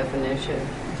second definition.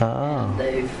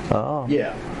 oh,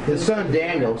 Yeah, his son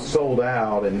Daniel sold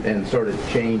out and started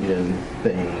changing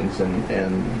things,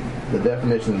 and the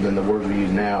definitions and the words we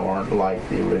use now aren't like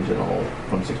the original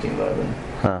from 1611.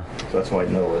 Huh. So that's why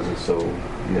Noah's is so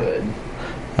good.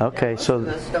 Okay, Most so of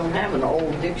us don't have an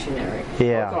old dictionary. It's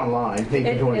yeah, online, It's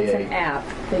 1828. an app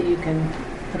that you can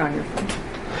put on your phone.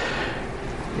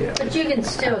 Yeah. But you can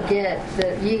still get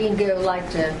you can go like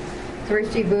to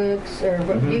Thrifty Books, or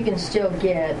you can still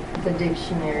get the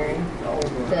dictionary.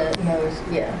 The most,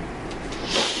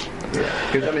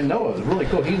 Because Noah was really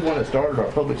cool. He's the one that started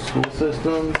our public school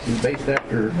systems. He's based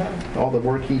after all the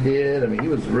work he did. He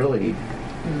was really,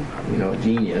 a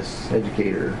genius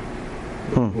educator.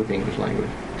 with the English language.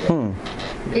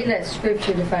 He lets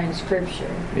Scripture define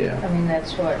Scripture. Yeah. I mean,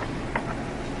 that's what.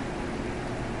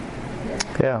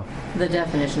 Yeah. The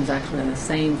definition's actually the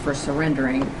same for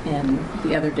surrendering in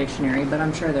the other dictionary, but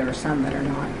I'm sure there are some that are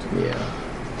not. Yeah.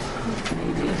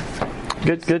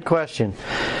 Maybe. Good question.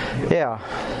 Yeah.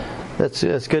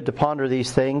 It's good to ponder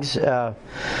these things.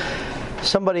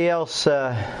 Somebody else,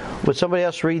 would somebody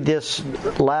else read this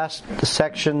last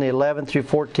section, the 11 through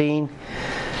 14?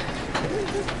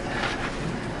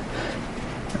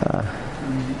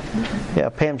 Yeah,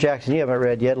 Pam Jackson, you haven't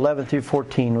read yet. 11 through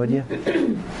 14, would you?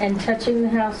 And touching the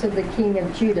house of the king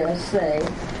of Judah, say,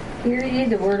 Hear ye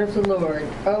the word of the Lord,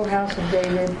 O house of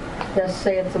David, thus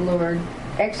saith the Lord,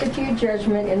 Execute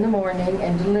judgment in the morning,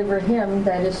 and deliver him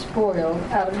that is spoiled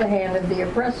out of the hand of the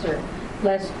oppressor,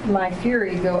 lest my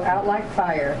fury go out like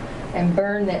fire, and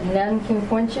burn that none can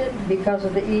quench it, because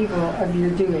of the evil of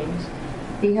your doings.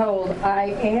 Behold, I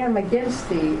am against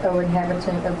thee, O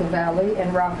inhabitant of the valley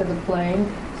and rock of the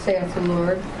plain, saith the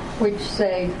Lord, which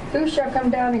say, Who shall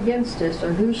come down against us,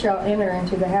 or who shall enter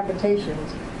into the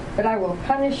habitations? But I will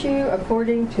punish you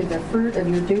according to the fruit of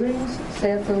your doings,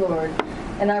 saith the Lord.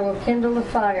 And I will kindle a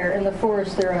fire in the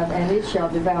forest thereof, and it shall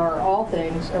devour all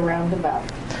things around about.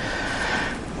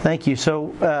 Thank you.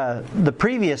 So the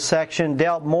previous section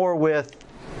dealt more with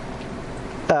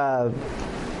the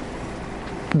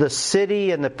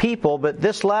city and the people, but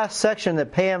this last section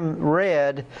that Pam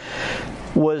read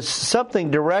was something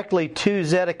directly to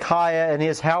Zedekiah and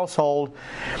his household.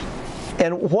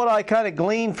 And what I kind of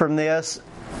gleaned from this,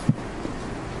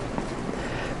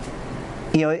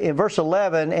 in verse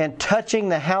 11, and touching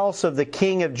the house of the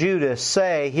king of Judah,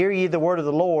 say, Hear ye the word of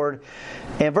the Lord.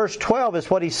 And verse 12 is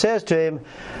what he says to him,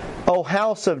 O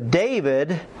house of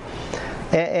David.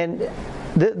 And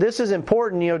this is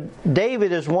important.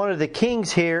 David is one of the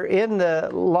kings here in the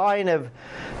line of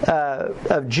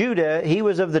Judah. He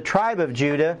was of the tribe of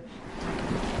Judah,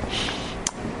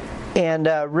 and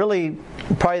really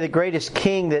probably the greatest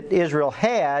king that Israel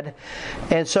had.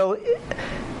 And so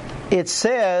it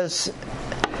says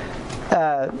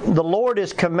the Lord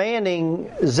is commanding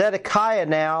Zedekiah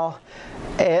now,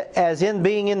 as in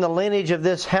being in the lineage of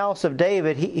this house of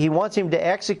David, he wants him to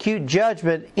execute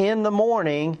judgment in the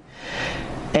morning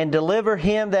and deliver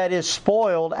him that is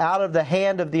spoiled out of the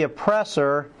hand of the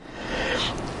oppressor.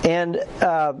 And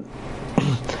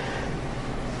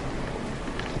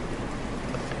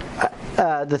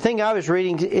the thing I was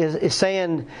reading is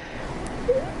saying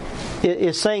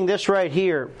this right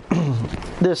here.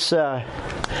 This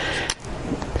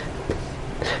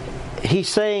he's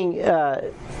saying,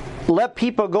 let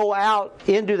people go out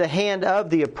into the hand of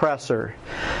the oppressor.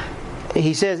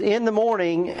 He says, in the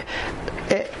morning.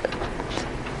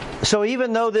 So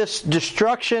even though this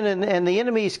destruction and the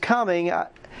enemy's coming,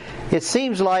 it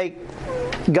seems like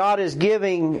God is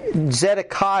giving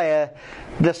Zedekiah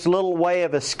this little way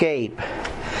of escape.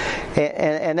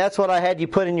 And that's what I had you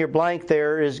put in your blank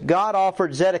there, is God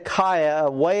offered Zedekiah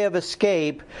a way of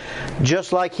escape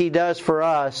just like He does for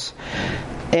us.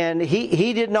 And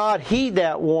he did not heed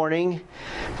that warning,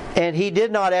 and he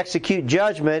did not execute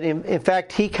judgment. In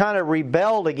fact, he kind of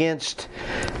rebelled against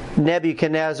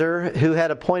Nebuchadnezzar, who had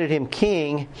appointed him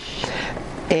king.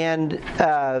 And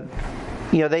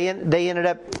they ended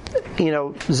up,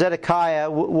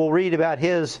 Zedekiah. We'll read about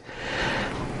his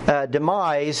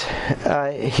demise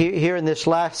here in this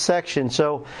last section.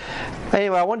 So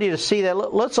anyway, I wanted you to see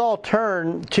that. Let's all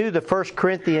turn to the 1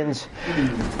 Corinthians.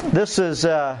 This is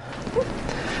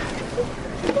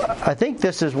I think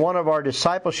this is one of our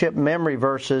discipleship memory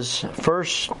verses, 1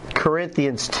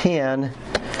 Corinthians 10.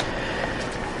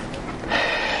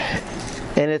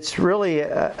 And it's really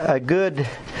a good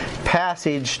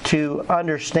passage to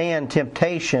understand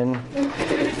temptation.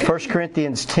 1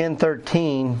 Corinthians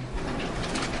 10:13.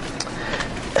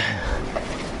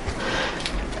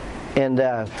 And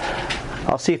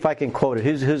I'll see if I can quote it.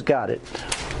 Who's got it?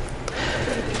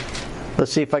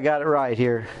 Let's see if I got it right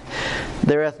here.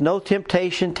 There hath no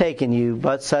temptation taken you,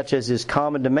 but such as is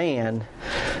common to man.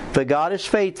 But God is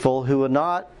faithful, who will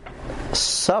not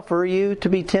suffer you to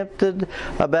be tempted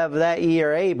above that ye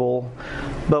are able,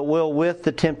 but will with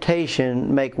the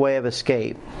temptation make way of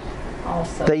escape,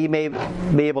 Also, that ye may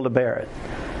be able to bear it.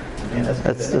 Yeah,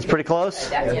 That's pretty close.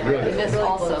 This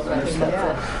also, I think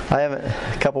that's I haven't.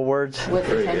 A couple words. with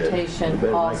the Very good. temptation,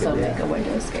 Better also make it, yeah. make a way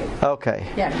to escape. Okay.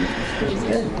 Yeah, he's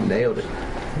good. Nailed it.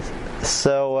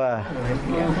 So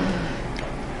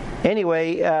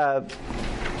anyway,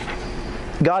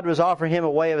 God was offering him a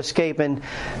way of escape, and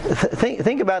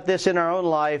think about this in our own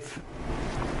life.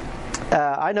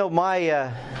 I know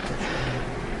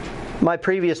my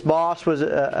previous boss was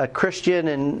a Christian,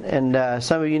 and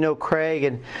some of you know Craig,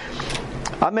 and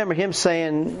I remember him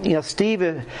saying, Steve,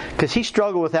 because he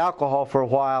struggled with alcohol for a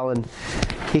while, and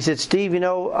he said, Steve,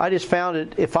 I just found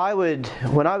it,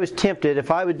 when I was tempted,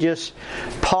 if I would just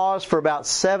pause for about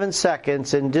 7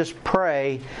 seconds and just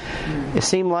pray, it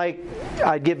seemed like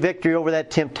I'd get victory over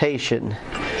that temptation.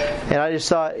 And I just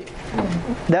thought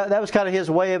that was kind of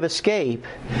his way of escape.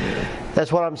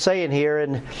 That's what I'm saying here.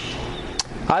 And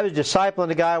I was discipling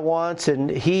a guy once,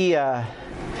 and he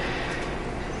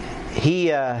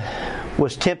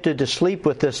was tempted to sleep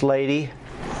with this lady.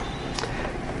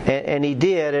 And he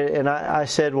did, and I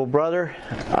said, well, brother,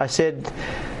 I said,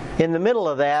 in the middle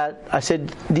of that, I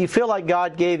said, do you feel like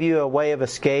God gave you a way of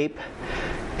escape?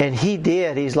 And he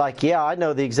did. He's like, yeah, I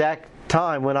know the exact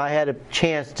time when I had a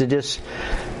chance to just,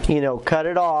 cut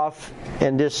it off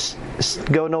and just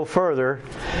go no further.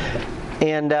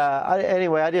 And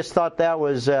anyway, I just thought that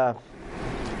was...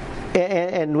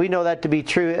 And we know that to be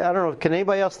true. I don't know, can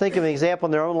anybody else think of an example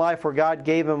in their own life where God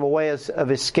gave them a way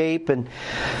of escape, and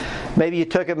maybe you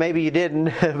took it, maybe you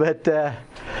didn't, but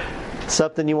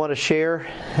something you want to share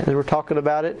as we're talking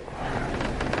about it?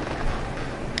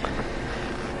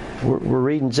 We're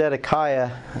reading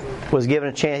Zedekiah was given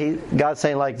a chance. God's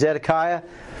saying, like, Zedekiah,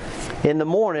 in the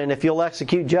morning, if you'll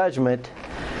execute judgment,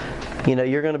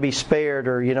 you're going to be spared,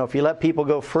 or if you let people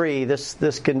go free,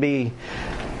 this can be...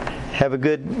 have a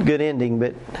good ending,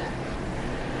 but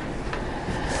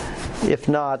if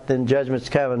not, then judgment's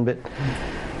coming. But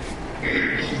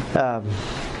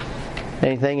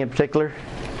anything in particular?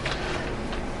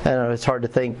 I don't know, it's hard to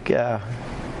think. I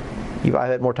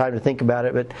had more time to think about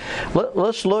it, but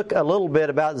let's look a little bit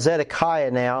about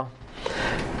Zedekiah now.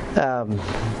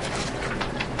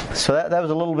 So that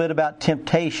was a little bit about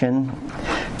temptation,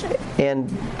 and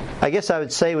I guess I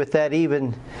would say with that,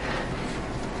 even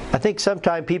I think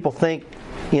sometimes people think,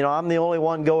 I'm the only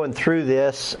one going through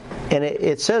this. And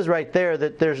it says right there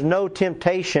that there's no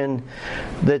temptation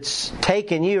that's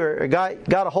taken you or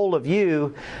got a hold of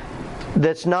you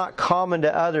that's not common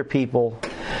to other people.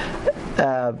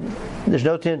 There's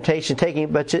no temptation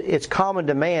taking, but it's common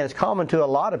to man. It's common to a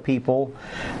lot of people.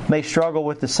 May struggle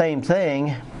with the same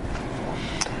thing.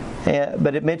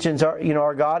 But it mentions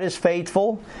our God is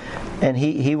faithful, and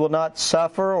He will not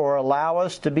suffer or allow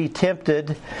us to be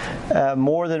tempted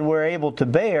more than we're able to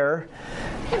bear.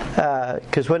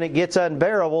 Because when it gets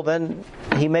unbearable, then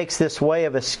He makes this way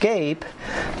of escape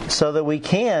so that we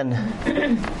can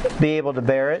be able to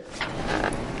bear it,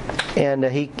 and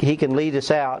He can lead us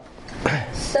out.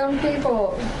 Some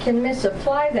people can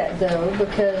misapply that, though,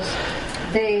 because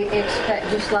they expect,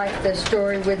 just like the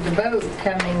story with the boat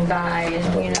coming by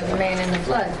and, the man in the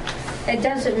flood. It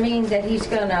doesn't mean that He's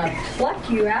going to pluck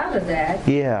you out of that.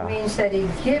 Yeah. It means that He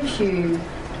gives you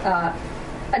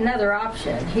another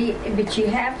option. But you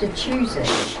have to choose it.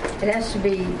 It has to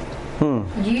be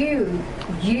you.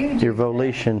 Your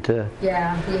volition to...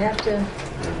 Yeah, you have to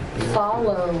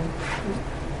follow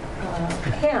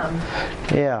Him.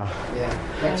 Yeah,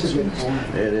 that's a good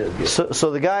point. It is.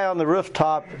 So the guy on the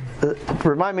rooftop,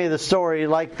 remind me of the story,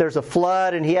 like there's a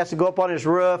flood and he has to go up on his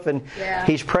roof, and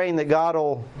he's praying that God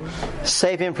will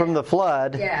save him from the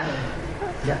flood. Yeah.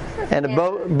 And the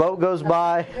boat goes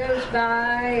by.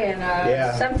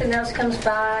 And something else comes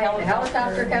by, and a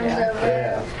helicopter comes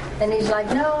over. And he's like,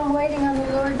 no, I'm waiting on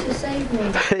the Lord to save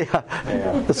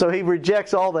me. So he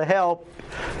rejects all the help,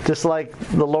 just like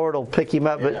the Lord will pick him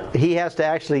up. But he has to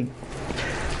actually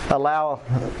allow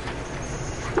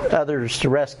others to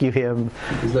rescue him.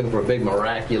 He's looking for a big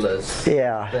miraculous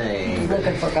thing. He's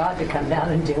looking for God to come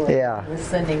down and do it. Yeah. With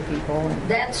sending people.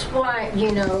 That's why,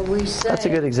 we say... That's a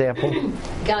good example.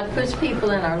 God puts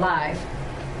people in our life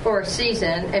for a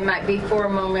season. It might be for a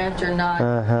moment or not.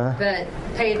 But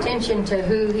pay attention to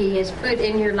who He has put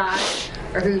in your life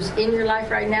or who's in your life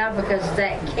right now, because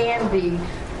that can be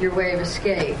your way of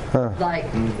escape. Like,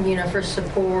 for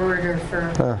support or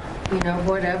for,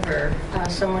 whatever.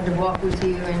 Someone to walk with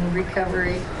you in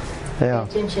recovery. Pay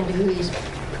attention to who He's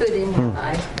put in your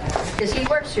life. Because He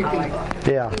works through people.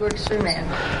 Yeah. He works through men.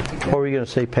 What were you going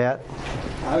to say, Pat?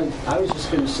 I was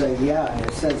just going to say, and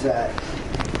it says that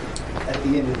at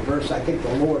the end of the verse, I think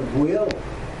the Lord will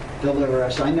deliver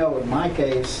us. I know in my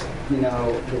case,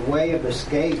 the way of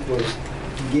escape was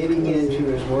getting into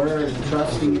His Word and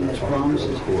trusting in His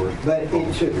promises. But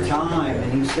it took time,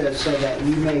 and He says, so that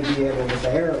you may be able to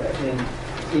bear it. And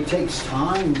it takes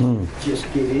time to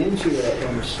just get into it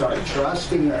and start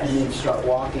trusting it, and then start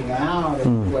walking out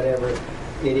of whatever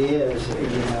it is,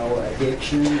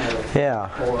 addiction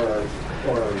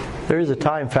or there is a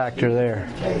time factor there.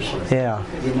 Temptation. Yeah.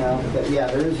 But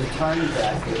there is a time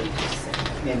factor.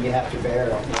 and you have to bear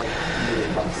it.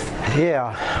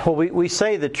 Yeah. Well, we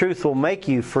say the truth will make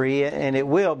you free, and it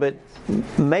will, but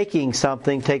making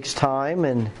something takes time,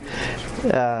 and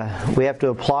we have to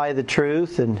apply the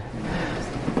truth, and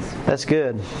that's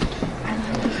good.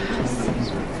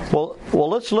 Well,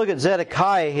 let's look at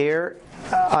Zedekiah here.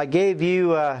 I gave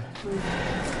you...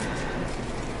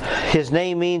 his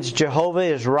name means Jehovah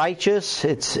is righteous.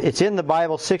 It's in the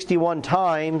Bible 61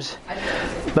 times,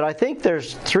 but I think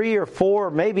there's 3 or 4,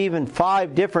 maybe even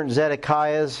 5 different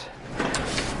Zedekiahs.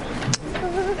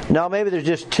 No, maybe there's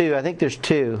just 2. I think there's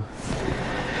 2.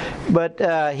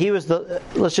 But he was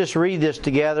let's just read this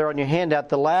together on your handout.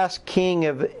 The last king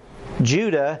of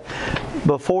Judah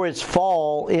before its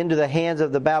fall into the hands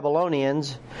of the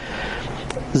Babylonians.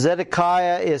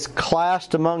 Zedekiah is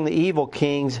classed among the evil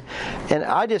kings, and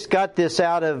I just got this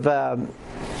out of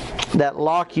that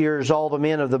Lockyer's All the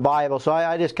Men of the Bible, so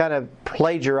I just kind of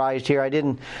plagiarized here.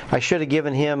 I should have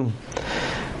given him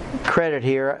credit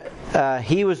here.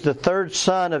 He was the 3rd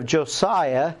son of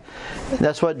Josiah.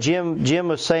 That's what Jim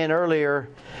was saying earlier.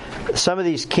 Some of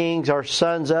these kings are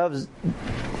sons of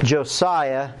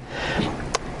Josiah,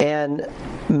 and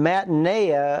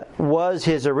Mattaniah was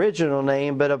his original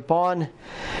name, but upon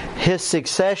his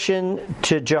succession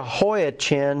to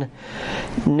Jehoiachin,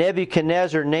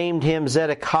 Nebuchadnezzar named him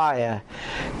Zedekiah.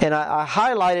 And I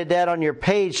highlighted that on your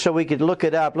page so we could look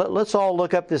it up. Let's all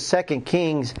look up this 2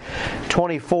 Kings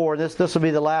 24. This will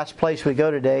be the last place we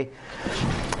go today.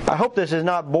 I hope this is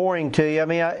not boring to you. I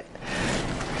mean,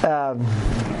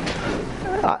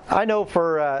 I know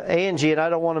for Angie, and I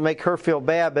don't want to make her feel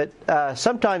bad, but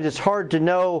sometimes it's hard to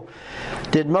know,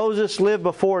 did Moses live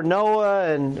before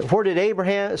Noah, and where did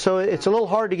Abraham? So it's a little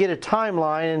hard to get a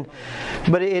timeline,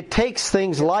 but it takes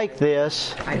things like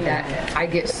this. I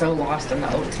get so lost in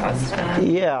the Old Testament.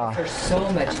 Yeah. There's so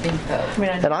much info.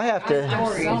 And I have to...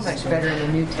 I'm so much better in the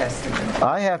New Testament.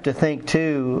 I have to think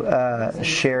too,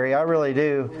 Sherry. I really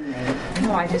do.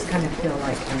 No, I just kind of feel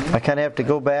like... I kind of have to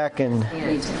go back and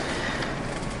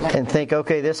think,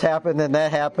 okay, this happened, then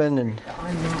that happened, and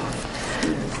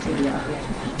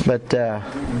but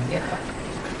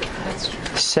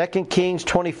 2 Kings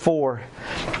 24.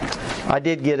 I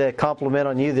did get a compliment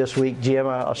on you this week, Jim.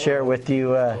 I'll share it with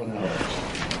you.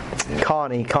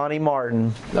 Connie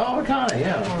Martin. Oh, Connie,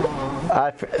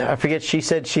 yeah. I forget. She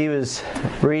said she was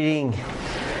reading.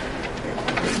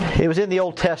 It was in the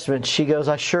Old Testament. She goes,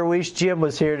 I sure wish Jim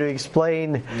was here to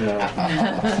explain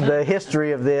the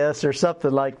history of this or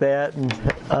something like that. And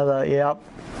I thought, yep,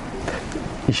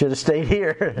 you should have stayed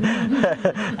here.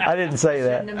 I didn't say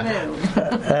that.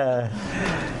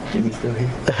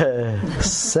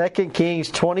 2 Kings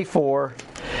 24.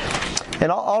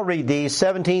 And I'll read these,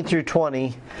 17 through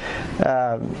 20.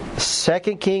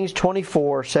 2 Kings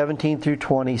 24, 17 through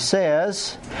 20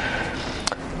 says...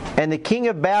 And the king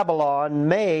of Babylon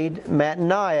made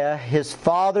Mattaniah, his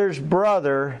father's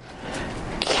brother,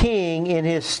 king in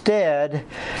his stead,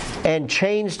 and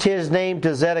changed his name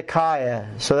to Zedekiah.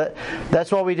 So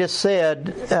that's what we just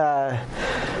said.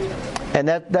 And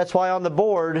that's why on the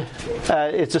board,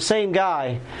 it's the same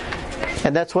guy.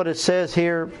 And that's what it says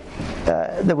here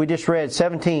that we just read,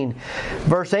 17.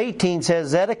 Verse 18 says,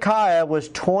 Zedekiah was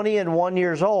 21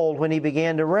 years old when he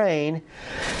began to reign,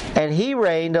 and he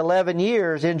reigned 11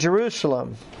 years in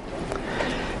Jerusalem.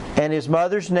 And his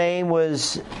mother's name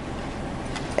was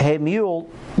Hamutal,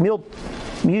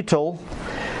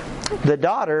 the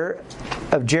daughter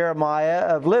of Jeremiah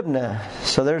of Libnah.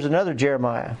 So there's another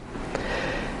Jeremiah.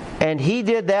 And he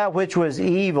did that which was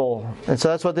evil. And so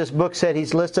that's what this book said.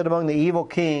 He's listed among the evil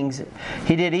kings.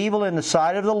 He did evil in the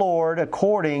sight of the Lord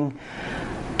according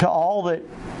to all that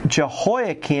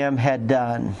Jehoiakim had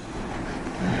done.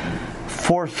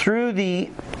 For through the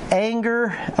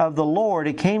anger of the Lord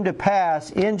it came to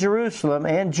pass in Jerusalem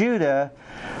and Judah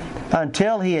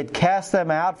until he had cast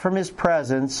them out from his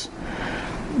presence,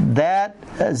 that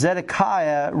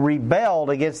Zedekiah rebelled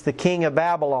against the king of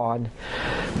Babylon.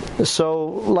 So,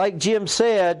 like Jim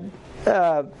said,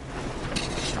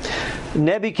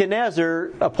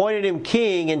 Nebuchadnezzar appointed him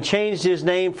king and changed his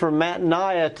name from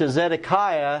Mattaniah to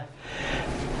Zedekiah.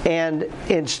 And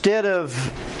instead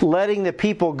of letting the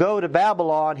people go to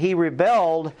Babylon, he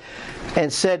rebelled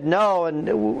and said no,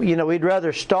 and we'd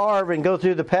rather starve and go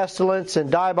through the pestilence and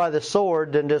die by the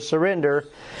sword than to surrender.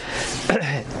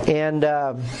 And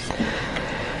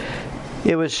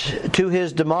it was to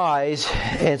his demise.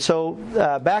 And so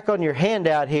back on your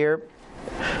handout here,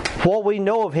 what we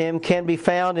know of him can be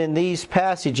found in these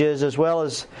passages as well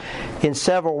as in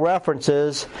several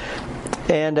references.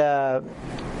 And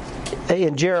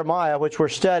in Jeremiah, which we're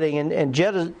studying, and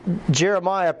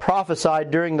Jeremiah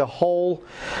prophesied during the whole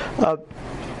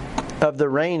of the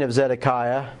reign of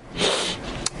Zedekiah.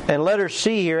 And letter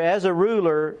C here, as a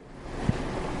ruler,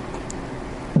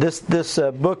 this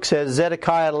book says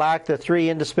Zedekiah lacked the three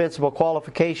indispensable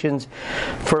qualifications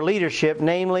for leadership,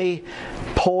 namely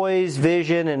poise,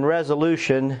 vision, and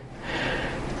resolution.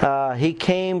 He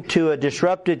came to a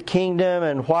disrupted kingdom,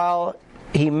 and while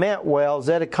he meant well,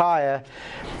 Zedekiah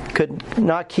could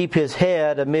not keep his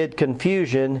head amid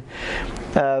confusion.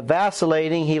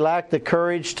 Vacillating, he lacked the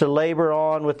courage to labor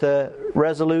on with a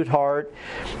resolute heart.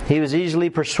 He was easily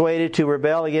persuaded to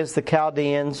rebel against the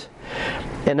Chaldeans,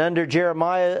 and under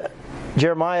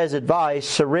Jeremiah's advice,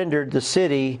 surrendered the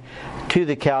city to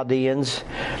the Chaldeans.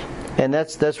 And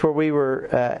that's where we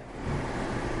were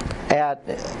at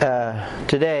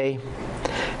today.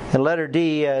 And letter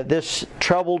D, this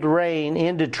troubled reign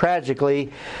ended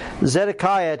tragically.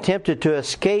 Zedekiah attempted to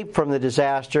escape from the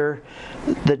disaster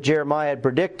that Jeremiah had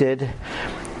predicted,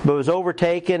 but was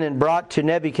overtaken and brought to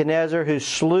Nebuchadnezzar, who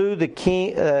slew the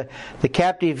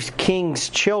captive king's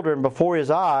children before his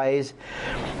eyes,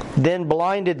 then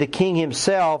blinded the king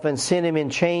himself and sent him in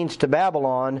chains to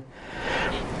Babylon.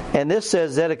 And this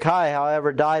says Zedekiah,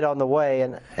 however, died on the way,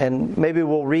 and maybe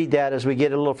we'll read that as we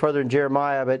get a little further in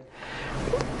Jeremiah. But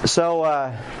so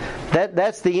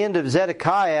that's the end of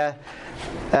Zedekiah.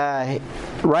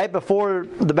 Right before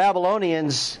the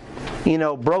Babylonians,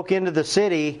 broke into the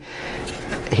city,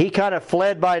 he kind of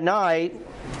fled by night,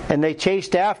 and they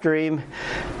chased after him,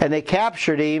 and they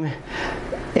captured him.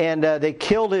 And they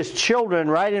killed his children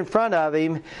right in front of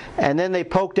him, and then they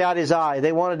poked out his eye.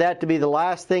 They wanted that to be the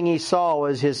last thing he saw,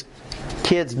 was his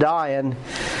kids dying.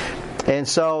 And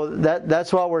so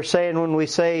that's what we're saying when we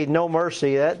say no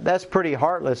mercy. That's pretty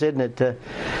heartless, isn't it? To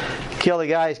kill the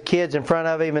guy's kids in front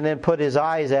of him and then put his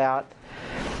eyes out.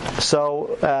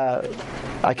 So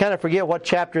I kind of forget what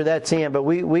chapter that's in, but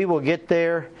we will get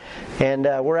there, and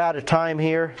we're out of time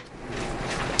here.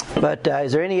 But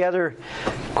is there any other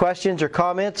questions or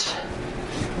comments?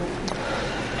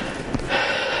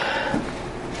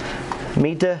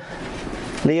 Mita,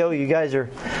 Leo, you guys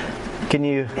can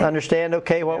you understand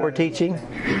okay what we're teaching?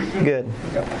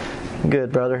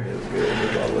 Good, brother.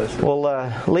 Well,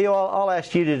 Leo, I'll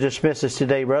ask you to dismiss us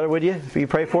today, brother, would you? If you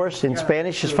pray for us in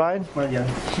Spanish is fine.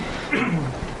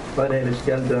 Padre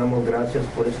Celestial, te damos gracias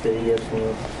por este día,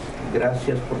 Señor.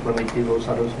 Gracias por permitirnos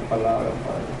usar su palabra,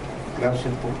 Padre.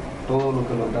 Gracias por todo lo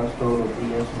que nos das todos los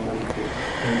días, Señor, y que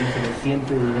bendícenos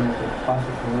siempre y diremos el paso,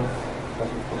 Señor.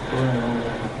 Gracias por todo, en el nombre de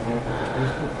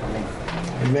Jesucristo.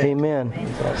 Amén. Amen.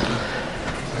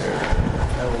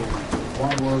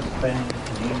 One word Spanish,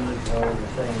 English, all the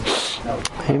same. No.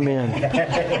 Amen.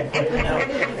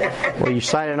 Well, you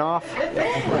signing off?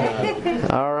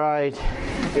 All right.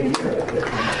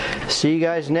 See you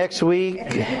guys next week.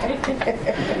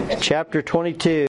 Chapter 22.